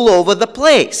all over the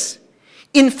place.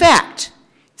 In fact,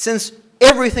 since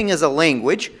everything is a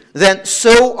language, then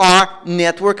so are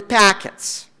network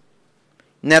packets.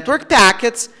 Network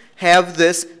packets have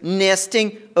this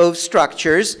nesting of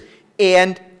structures,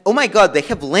 and oh my God, they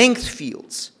have length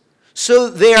fields. So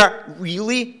they are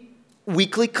really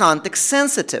weakly context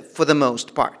sensitive for the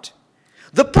most part.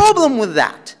 The problem with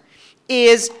that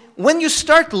is when you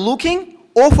start looking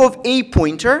off of a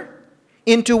pointer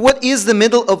into what is the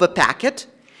middle of a packet,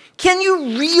 can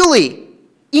you really,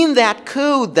 in that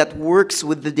code that works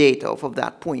with the data off of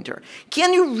that pointer,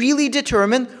 can you really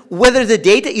determine whether the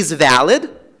data is valid,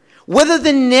 whether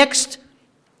the next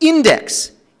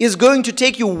index is going to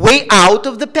take you way out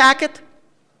of the packet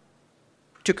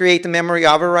to create a memory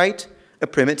overwrite, a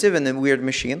primitive and a weird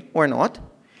machine, or not?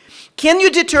 Can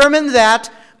you determine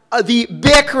that the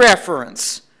back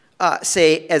reference,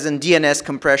 say, as in DNS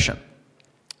compression,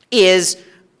 is,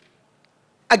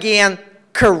 again,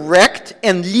 correct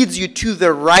and leads you to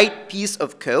the right piece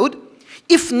of code?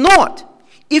 If not,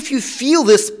 if you feel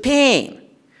this pain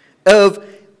of,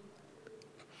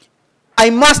 I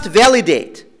must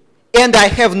validate, and I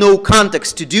have no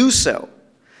context to do so,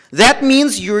 that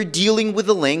means you're dealing with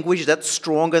a language that's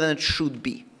stronger than it should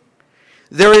be.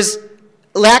 There is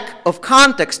lack of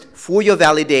context for your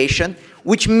validation,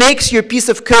 which makes your piece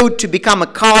of code to become a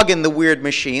cog in the weird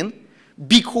machine,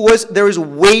 because there is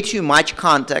way too much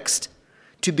context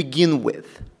to begin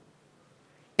with.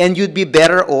 And you'd be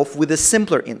better off with a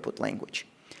simpler input language.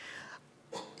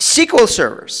 SQL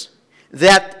servers,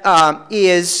 that I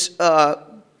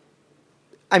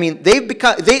mean,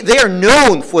 they are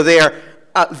known for their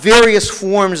various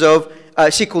forms of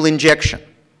SQL injection.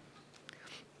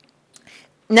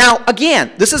 Now,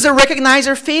 again, this is a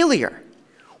recognizer failure.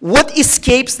 What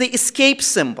escapes the escape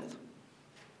symbol?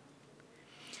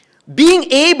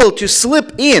 Being able to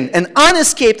slip in an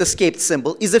unescaped escaped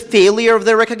symbol is a failure of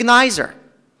the recognizer.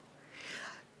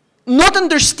 Not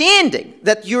understanding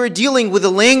that you're dealing with a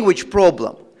language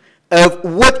problem of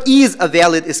what is a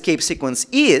valid escape sequence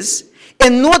is,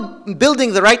 and not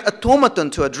building the right automaton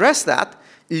to address that,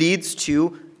 leads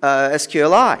to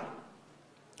SQLI.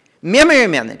 Memory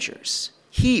managers,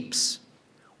 heaps,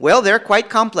 well, they're quite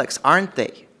complex, aren't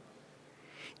they?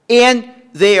 And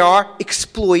they are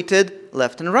exploited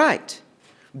left and right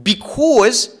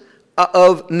because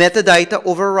of metadata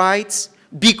overrides,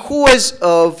 because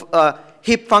of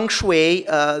heap feng shui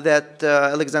that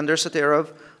Alexander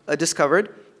Soterov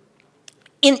discovered.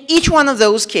 In each one of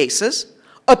those cases,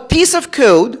 a piece of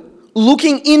code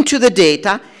looking into the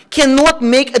data cannot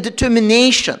make a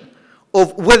determination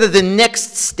of whether the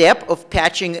next step of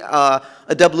patching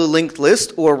a doubly linked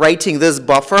list or writing this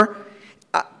buffer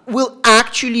will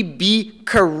actually be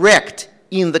correct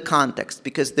in the context,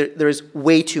 because there is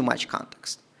way too much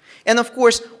context. And of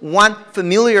course, one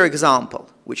familiar example,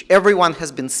 which everyone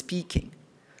has been speaking,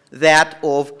 that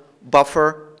of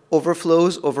buffer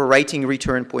overflows overwriting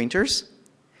return pointers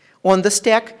on the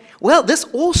stack. Well, this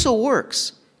also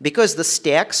works because the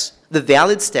stacks, the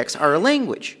valid stacks, are a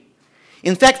language.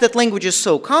 In fact, that language is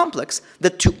so complex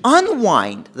that to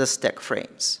unwind the stack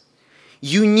frames,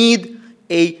 you need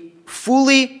a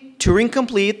fully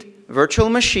Turing-complete virtual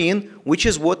machine, which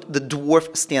is what the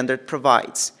dwarf standard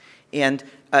provides. And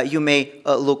you may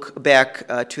look back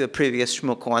to a previous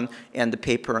ShmooCon and the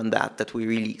paper on that we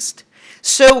released.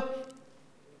 So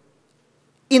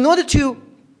in order to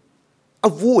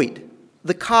avoid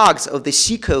the cogs of the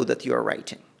C code that you're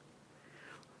writing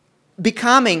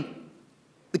becoming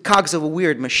the cogs of a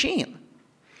weird machine,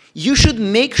 you should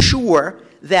make sure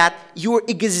that you're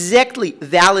exactly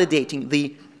validating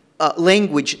the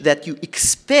language that you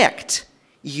expect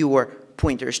your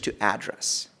pointers to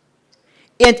address.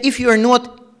 And if you're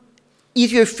not,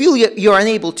 if you feel you're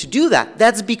unable to do that,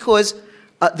 that's because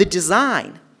the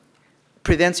design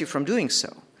prevents you from doing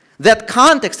so. That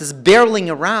context is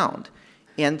barreling around,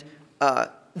 and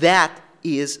that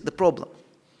is the problem.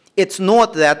 It's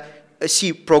not that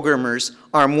C programmers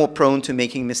are more prone to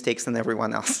making mistakes than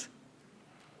everyone else.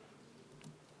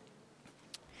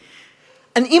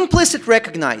 An implicit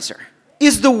recognizer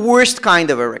is the worst kind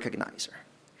of a recognizer.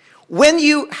 When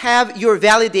you have your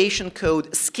validation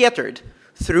code scattered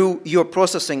through your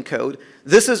processing code,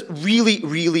 this is really,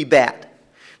 really bad,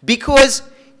 because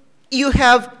you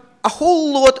have a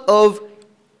whole lot of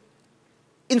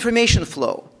information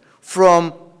flow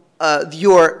from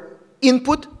your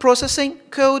input processing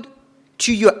code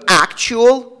to your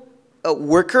actual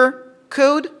worker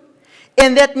code.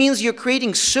 And that means you're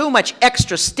creating so much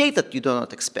extra state that you do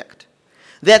not expect,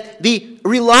 that the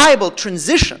reliable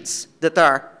transitions that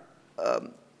are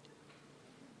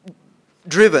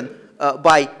driven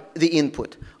by the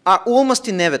input are almost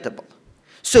inevitable.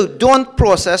 So don't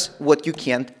process what you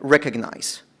can't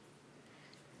recognize.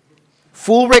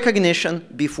 Full recognition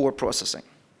before processing.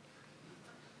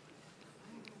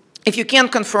 If you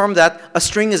can't confirm that a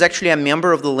string is actually a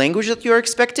member of the language that you're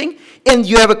expecting, and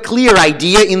you have a clear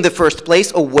idea in the first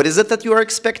place of what is it that you are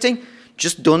expecting,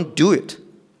 just don't do it.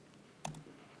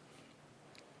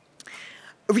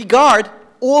 Regard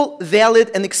all valid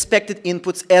and expected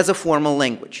inputs as a formal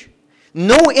language.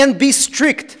 Know and be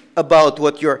strict about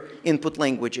what your input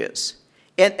language is.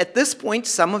 And at this point,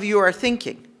 some of you are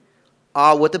thinking,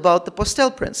 what about the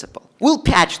Postel principle? We'll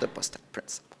patch the Postel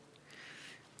principle.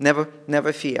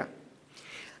 Never fear.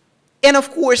 And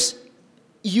of course,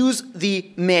 use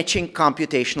the matching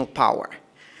computational power.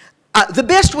 The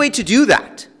best way to do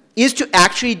that is to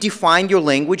actually define your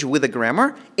language with a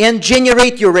grammar and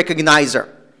generate your recognizer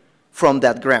from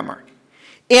that grammar.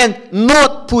 And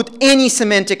not put any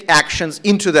semantic actions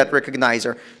into that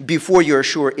recognizer before you're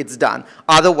sure it's done.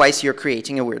 Otherwise, you're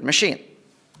creating a weird machine.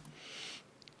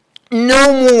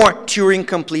 no more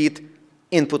Turing-complete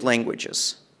input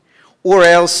languages, or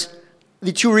else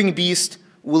the Turing beast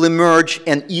will emerge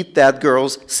and eat that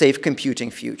girl's safe computing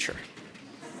future.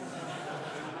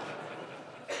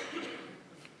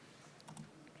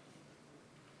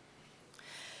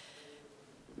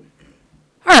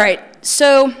 All right,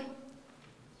 so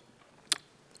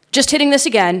just hitting this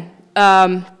again.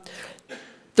 The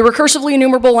recursively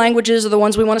enumerable languages are the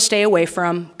ones we want to stay away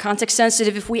from. Context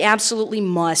sensitive if we absolutely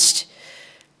must.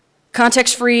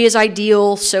 Context free is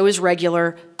ideal, so is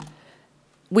regular.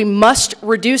 We must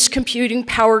reduce computing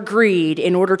power greed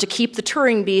in order to keep the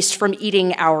Turing beast from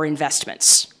eating our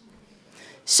investments.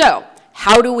 So,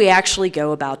 how do we actually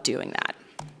go about doing that?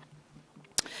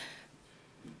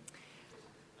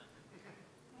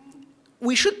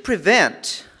 We should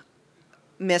prevent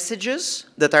messages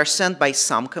that are sent by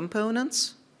some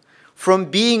components from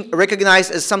being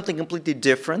recognized as something completely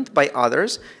different by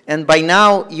others. And by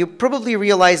now, you probably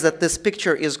realize that this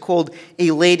picture is called A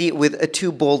Lady with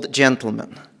Two Bald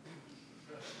Gentlemen.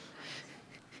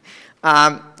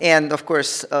 And of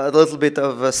course, a little bit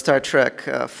of Star Trek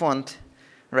font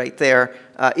right there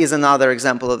is another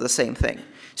example of the same thing.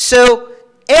 So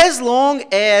as long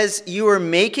as you are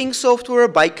making software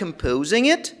by composing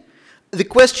it, the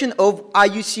question of are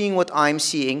you seeing what I'm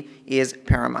seeing is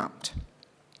paramount.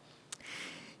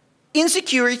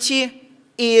 Insecurity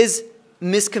is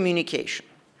miscommunication.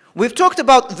 We've talked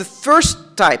about the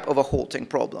first type of a halting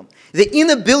problem, the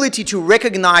inability to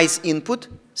recognize input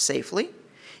safely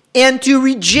and to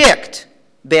reject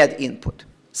bad input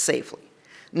safely.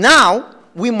 Now,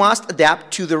 we must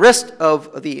adapt to the rest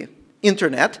of the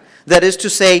internet, that is to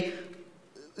say,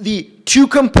 the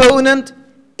two-component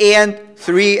and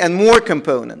three and more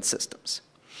component systems.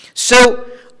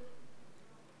 So,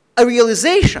 a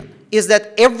realization is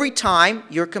that every time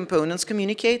your components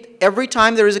communicate, every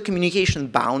time there is a communication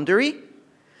boundary,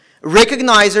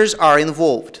 recognizers are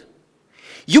involved.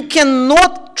 You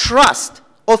cannot trust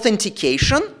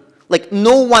authentication, like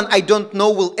no one I don't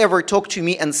know will ever talk to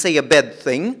me and say a bad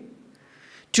thing,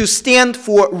 to stand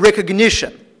for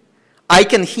recognition. I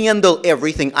can handle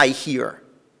everything I hear.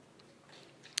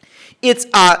 It's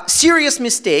a serious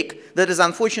mistake that is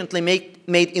unfortunately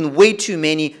made in way too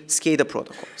many SCADA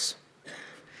protocols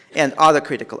and other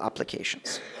critical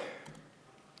applications.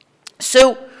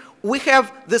 So we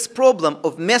have this problem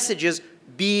of messages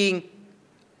being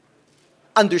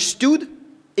understood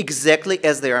exactly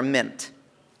as they are meant.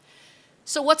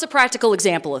 So what's a practical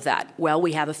example of that? Well,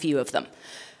 we have a few of them.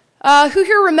 Who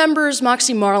here remembers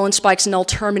Moxie Marlinspike's Null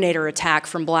Terminator attack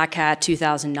from Black Hat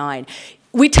 2009?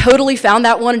 We totally found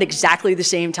that one at exactly the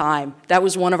same time. That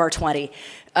was one of our 20.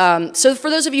 So for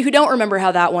those of you who don't remember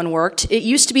how that one worked, it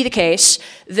used to be the case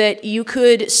that you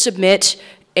could submit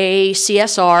a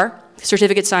CSR,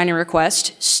 certificate signing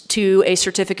request, to a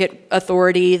certificate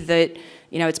authority that,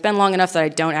 you know, it's been long enough that I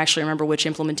don't actually remember which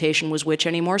implementation was which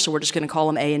anymore, so we're just going to call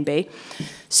them A and B.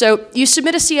 So you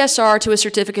submit a CSR to a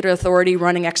certificate authority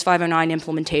running X509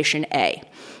 implementation A.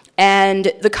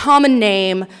 And the common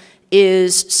name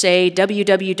is, say,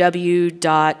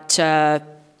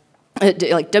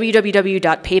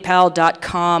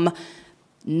 www.paypal.com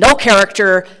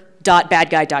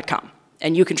nullcharacter.badguy.com,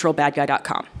 and you control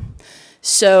badguy.com.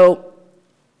 So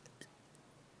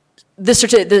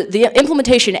the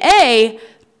implementation A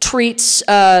treats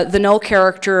the null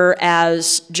character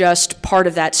as just part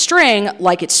of that string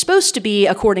like it's supposed to be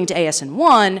according to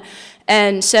ASN1,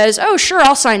 and says, oh, sure,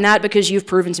 I'll sign that because you've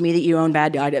proven to me that you own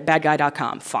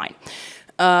badguy.com. Fine.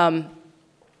 So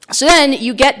then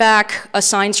you get back a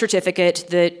signed certificate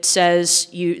that says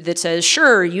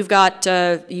sure, you've got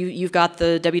the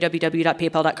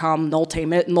www.paypal.com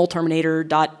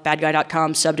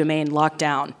nullterminator.badguy.com subdomain locked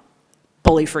down.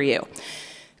 Bully for you.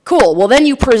 Cool. Well, then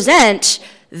you present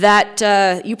that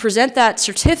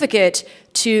certificate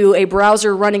to a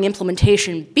browser running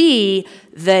implementation B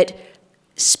that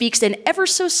speaks an ever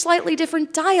so slightly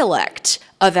different dialect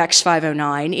of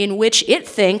X509, in which it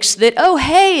thinks that, oh,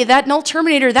 hey, that null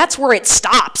terminator, that's where it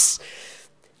stops.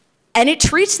 And it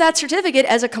treats that certificate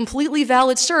as a completely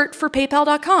valid cert for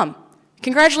PayPal.com.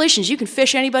 Congratulations, you can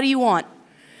fish anybody you want.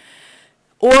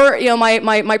 Or, you know,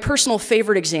 my personal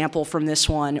favorite example from this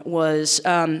one was,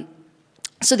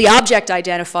 so the object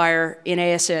identifier in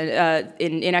ASN,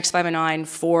 in X509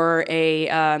 for a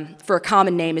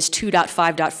common name is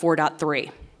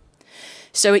 2.5.4.3.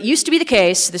 So it used to be the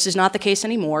case, this is not the case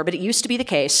anymore, but it used to be the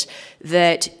case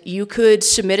that you could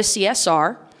submit a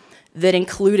CSR that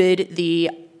included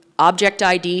the object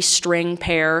ID string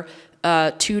pair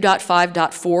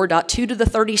 2.5.4.2 to the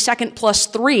 32nd plus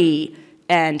 3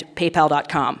 and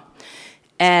PayPal.com.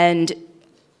 And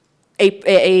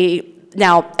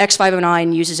now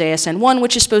X509 uses ASN1,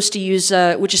 which is supposed to use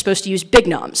big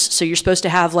nums. So you're supposed to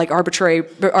have like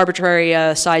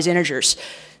arbitrary size integers.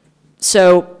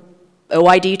 So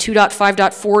OID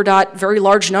 2.5.4. Very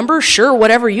large number, sure,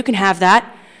 whatever, you can have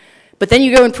that. But then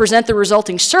you go and present the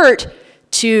resulting cert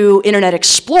to Internet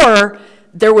Explorer.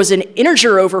 There was an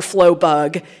integer overflow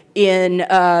bug in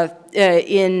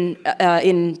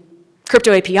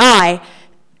Crypto API,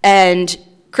 and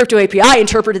Crypto API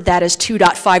interpreted that as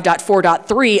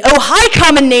 2.5.4.3. Oh, hi,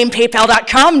 common name,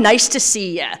 PayPal.com. Nice to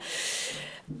see ya.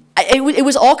 It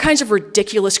was all kinds of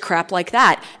ridiculous crap like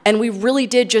that, and we really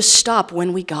did just stop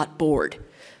when we got bored.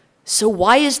 So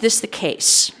why is this the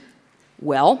case?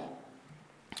 Well,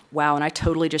 wow, and I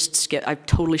totally should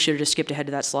have just skipped ahead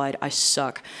to that slide. I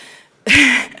suck.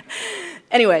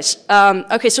 Anyways,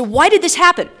 okay, so why did this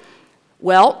happen?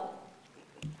 Well,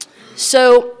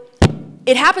 so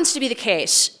it happens to be the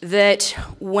case that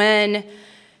when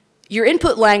your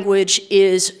input language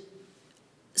is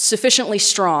sufficiently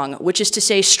strong, which is to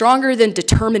say stronger than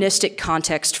deterministic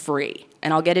context-free,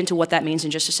 and I'll get into what that means in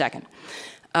just a second.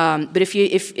 But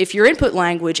if your input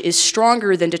language is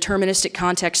stronger than deterministic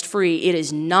context-free, it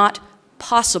is not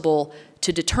possible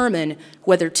to determine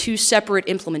whether two separate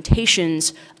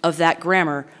implementations of that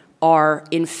grammar are,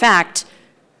 in fact,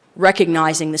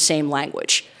 recognizing the same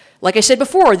language. Like I said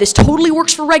before, this totally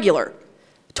works for regular,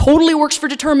 totally works for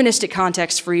deterministic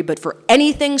context-free, but for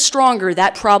anything stronger,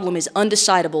 that problem is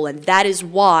undecidable, and that is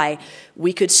why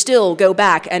we could still go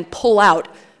back and pull out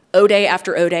O-day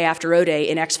after O-day after O-day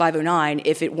in X509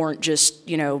 if it weren't just,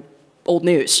 you know, old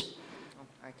news.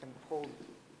 I can hold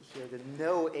here the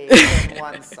no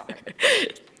ASN1 sign.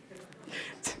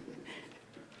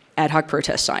 Ad hoc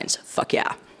protest signs, fuck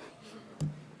yeah.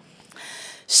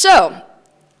 So,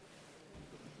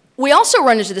 we also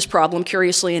run into this problem,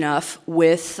 curiously enough,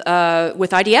 with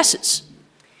IDSs.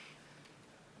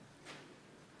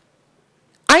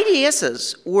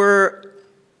 IDSs were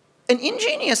an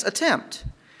ingenious attempt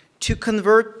to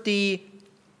convert the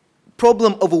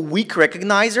problem of a weak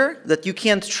recognizer that you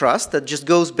can't trust, that just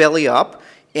goes belly up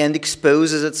and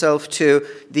exposes itself to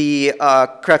the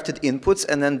crafted inputs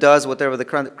and then does whatever the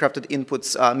crafted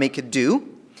inputs make it do.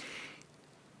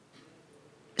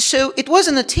 So it was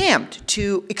an attempt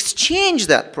to exchange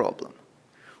that problem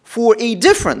for a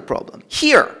different problem.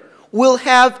 Here, we'll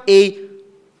have a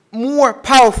more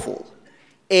powerful,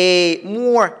 a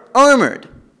more armored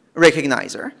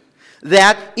recognizer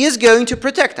that is going to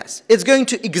protect us. It's going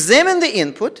to examine the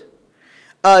input,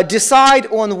 decide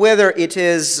on whether it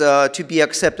is to be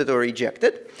accepted or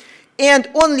rejected, and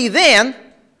only then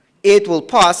it will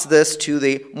pass this to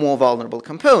the more vulnerable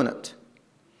component.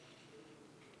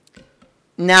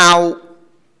 Now,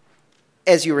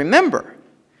 as you remember,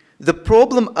 the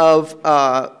problem of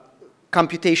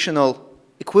computational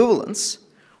equivalence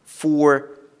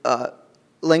for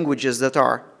languages that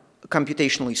are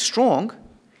computationally strong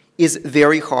is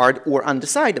very hard or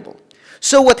undecidable.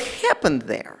 So what happened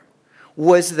there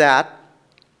was that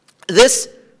this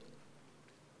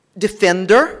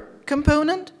defender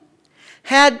component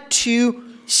had to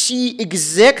see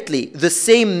exactly the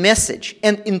same message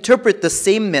and interpret the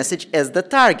same message as the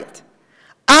target.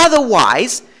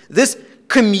 Otherwise, this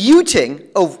commuting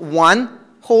of one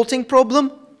halting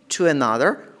problem to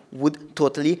another would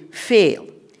totally fail.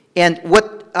 And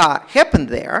what happened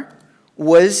there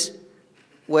was,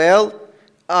 well,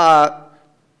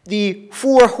 the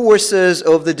four horses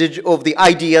of the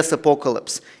IDS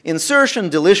apocalypse: insertion,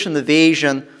 deletion,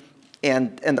 evasion,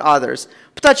 and others.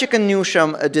 Ptacek and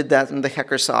Newsham did that on the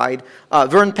hacker side.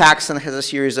 Vern Paxson has a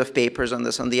series of papers on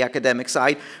this on the academic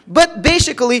side. But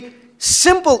basically,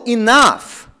 simple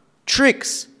enough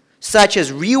tricks such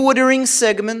as reordering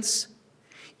segments,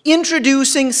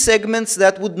 introducing segments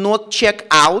that would not check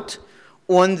out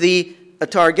on the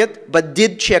target, but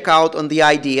did check out on the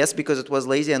IDS because it was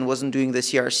lazy and wasn't doing the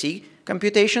CRC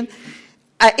computation,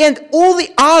 and all the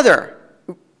other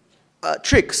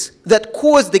tricks that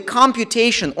cause the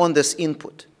computation on this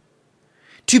input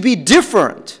to be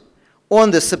different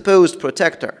on the supposed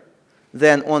protector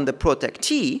than on the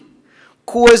protectee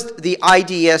caused the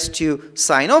IDS to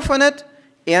sign off on it,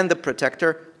 and the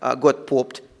protector got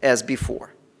popped as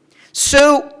before.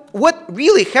 So what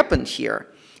really happened here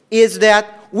is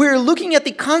that we're looking at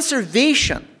the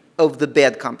conservation of the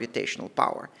bad computational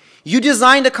power. You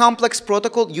designed a complex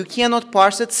protocol, you cannot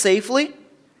parse it safely.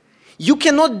 You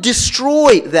cannot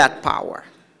destroy that power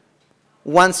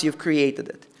once you've created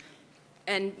it.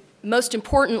 And most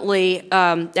importantly,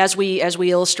 as we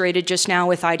illustrated just now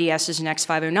with IDSs and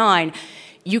X509,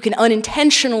 you can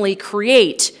unintentionally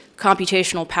create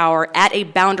computational power at a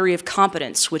boundary of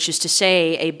competence, which is to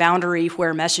say a boundary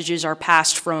where messages are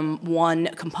passed from one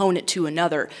component to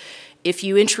another. If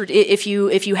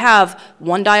you have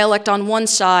one dialect on one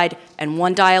side and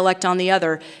one dialect on the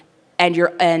other, and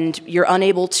you're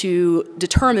unable to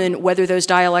determine whether those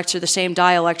dialects are the same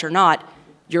dialect or not,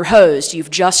 you're hosed.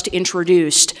 You've just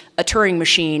introduced a Turing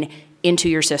machine into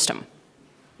your system.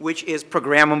 Which is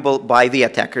programmable by the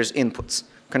attacker's inputs.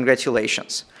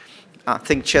 Congratulations.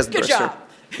 Think chest burster. Good job.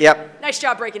 Yep. Nice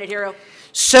job breaking it, hero.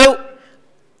 So,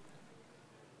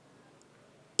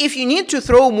 if you need to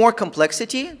throw more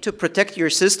complexity to protect your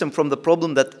system from the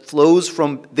problem that flows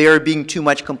from there being too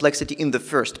much complexity in the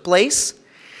first place,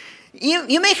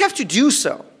 you may have to do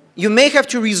so. You may have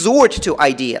to resort to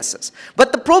IDSs.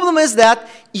 But the problem is that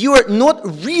you are not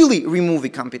really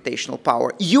removing computational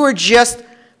power. You are just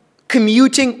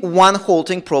commuting one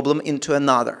halting problem into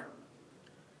another.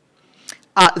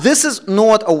 This is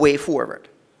not a way forward.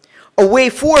 A way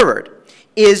forward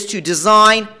is to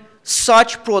design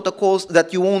such protocols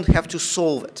that you won't have to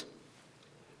solve it.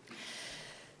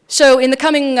 So in the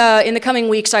coming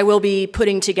weeks, I will be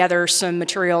putting together some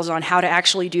materials on how to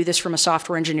actually do this from a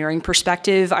software engineering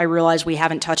perspective. I realize we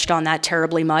haven't touched on that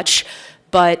terribly much,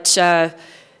 but the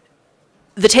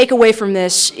takeaway from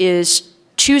this is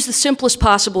choose the simplest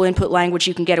possible input language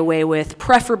you can get away with,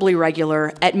 preferably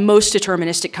regular, at most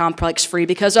deterministic complex-free,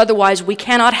 because otherwise we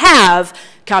cannot have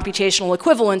computational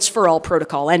equivalence for all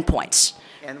protocol endpoints.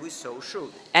 And we so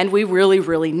should. And we really,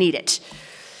 really need it.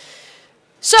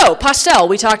 So, Pastel,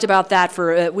 we talked about that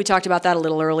a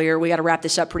little earlier. We got to wrap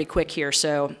this up pretty quick here.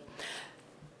 So,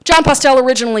 John Pastel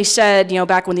originally said,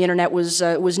 back when the internet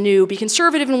was new, be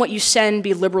conservative in what you send,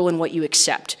 be liberal in what you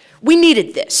accept. We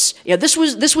needed this. This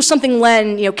was something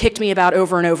Len, kicked me about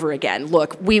over and over again.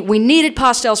 Look, we needed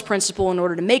Pastel's principle in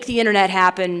order to make the internet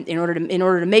happen, in order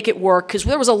to make it work, because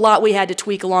there was a lot we had to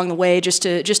tweak along the way just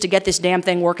to get this damn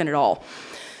thing working at all.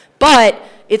 But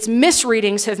its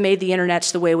misreadings have made the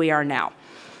internets the way we are now.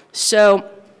 So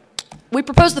we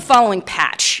propose the following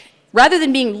patch. Rather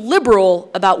than being liberal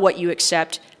about what you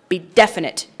accept, be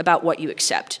definite about what you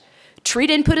accept. Treat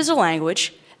input as a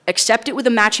language, accept it with a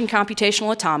matching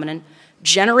computational automaton,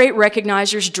 generate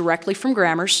recognizers directly from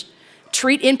grammars,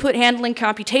 treat input handling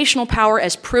computational power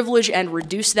as privilege and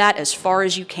reduce that as far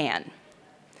as you can.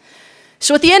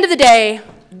 So at the end of the day,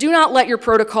 do not let your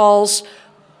protocols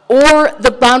or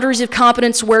the boundaries of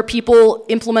competence where people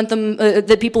implement them,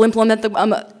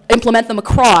 implement them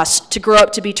across to grow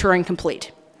up to be Turing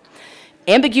complete.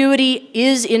 Ambiguity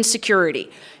is insecurity.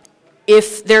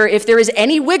 If there is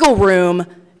any wiggle room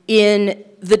in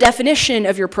the definition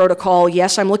of your protocol,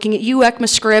 yes, I'm looking at you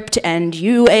ECMAScript and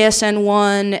you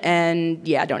ASN1, and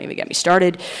yeah, don't even get me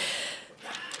started.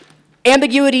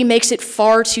 Ambiguity makes it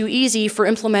far too easy for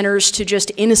implementers to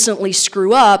just innocently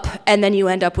screw up, and then you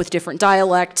end up with different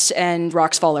dialects, and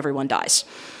rocks fall, everyone dies.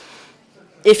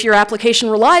 If your application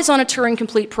relies on a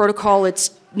Turing-complete protocol,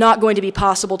 it's not going to be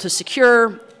possible to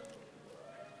secure,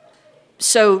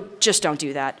 so just don't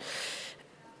do that.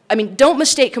 I mean, don't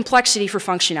mistake complexity for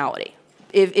functionality.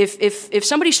 If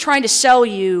somebody's trying to sell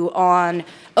you on,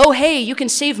 oh, hey, you can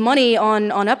save money on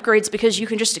upgrades because you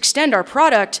can just extend our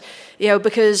product,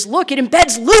 because look, it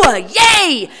embeds Lua,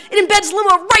 yay! It embeds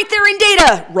Lua right there in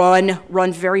data.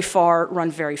 Run very far,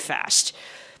 run very fast.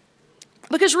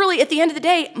 Because really, at the end of the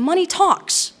day, money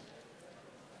talks.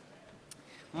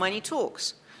 Money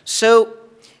talks. So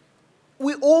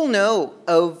we all know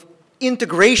of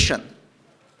integration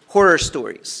horror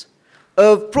stories,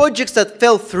 of projects that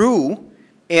fell through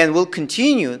and will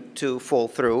continue to fall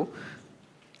through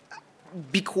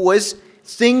because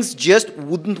things just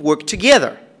wouldn't work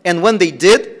together. And when they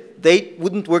did, they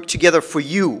wouldn't work together for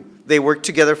you. They worked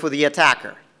together for the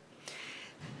attacker.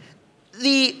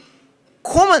 The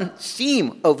common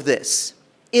theme of this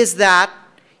is that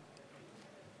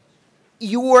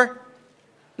your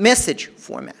message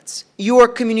formats, your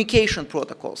communication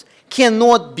protocols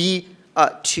cannot be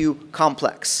too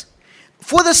complex.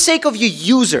 For the sake of your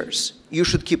users, you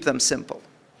should keep them simple.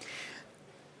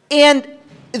 And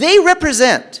they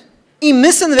represent a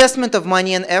misinvestment of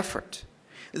money and effort.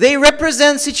 They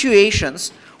represent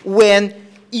situations when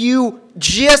you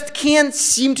just can't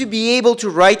seem to be able to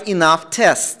write enough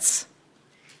tests.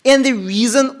 And the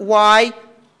reason why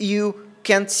you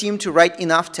can't seem to write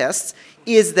enough tests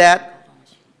is that,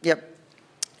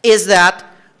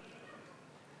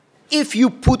 if you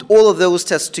put all of those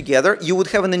tests together, you would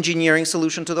have an engineering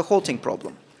solution to the halting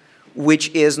problem, which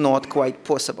is not quite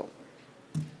possible.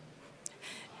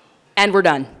 And we're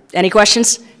done. Any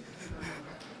questions?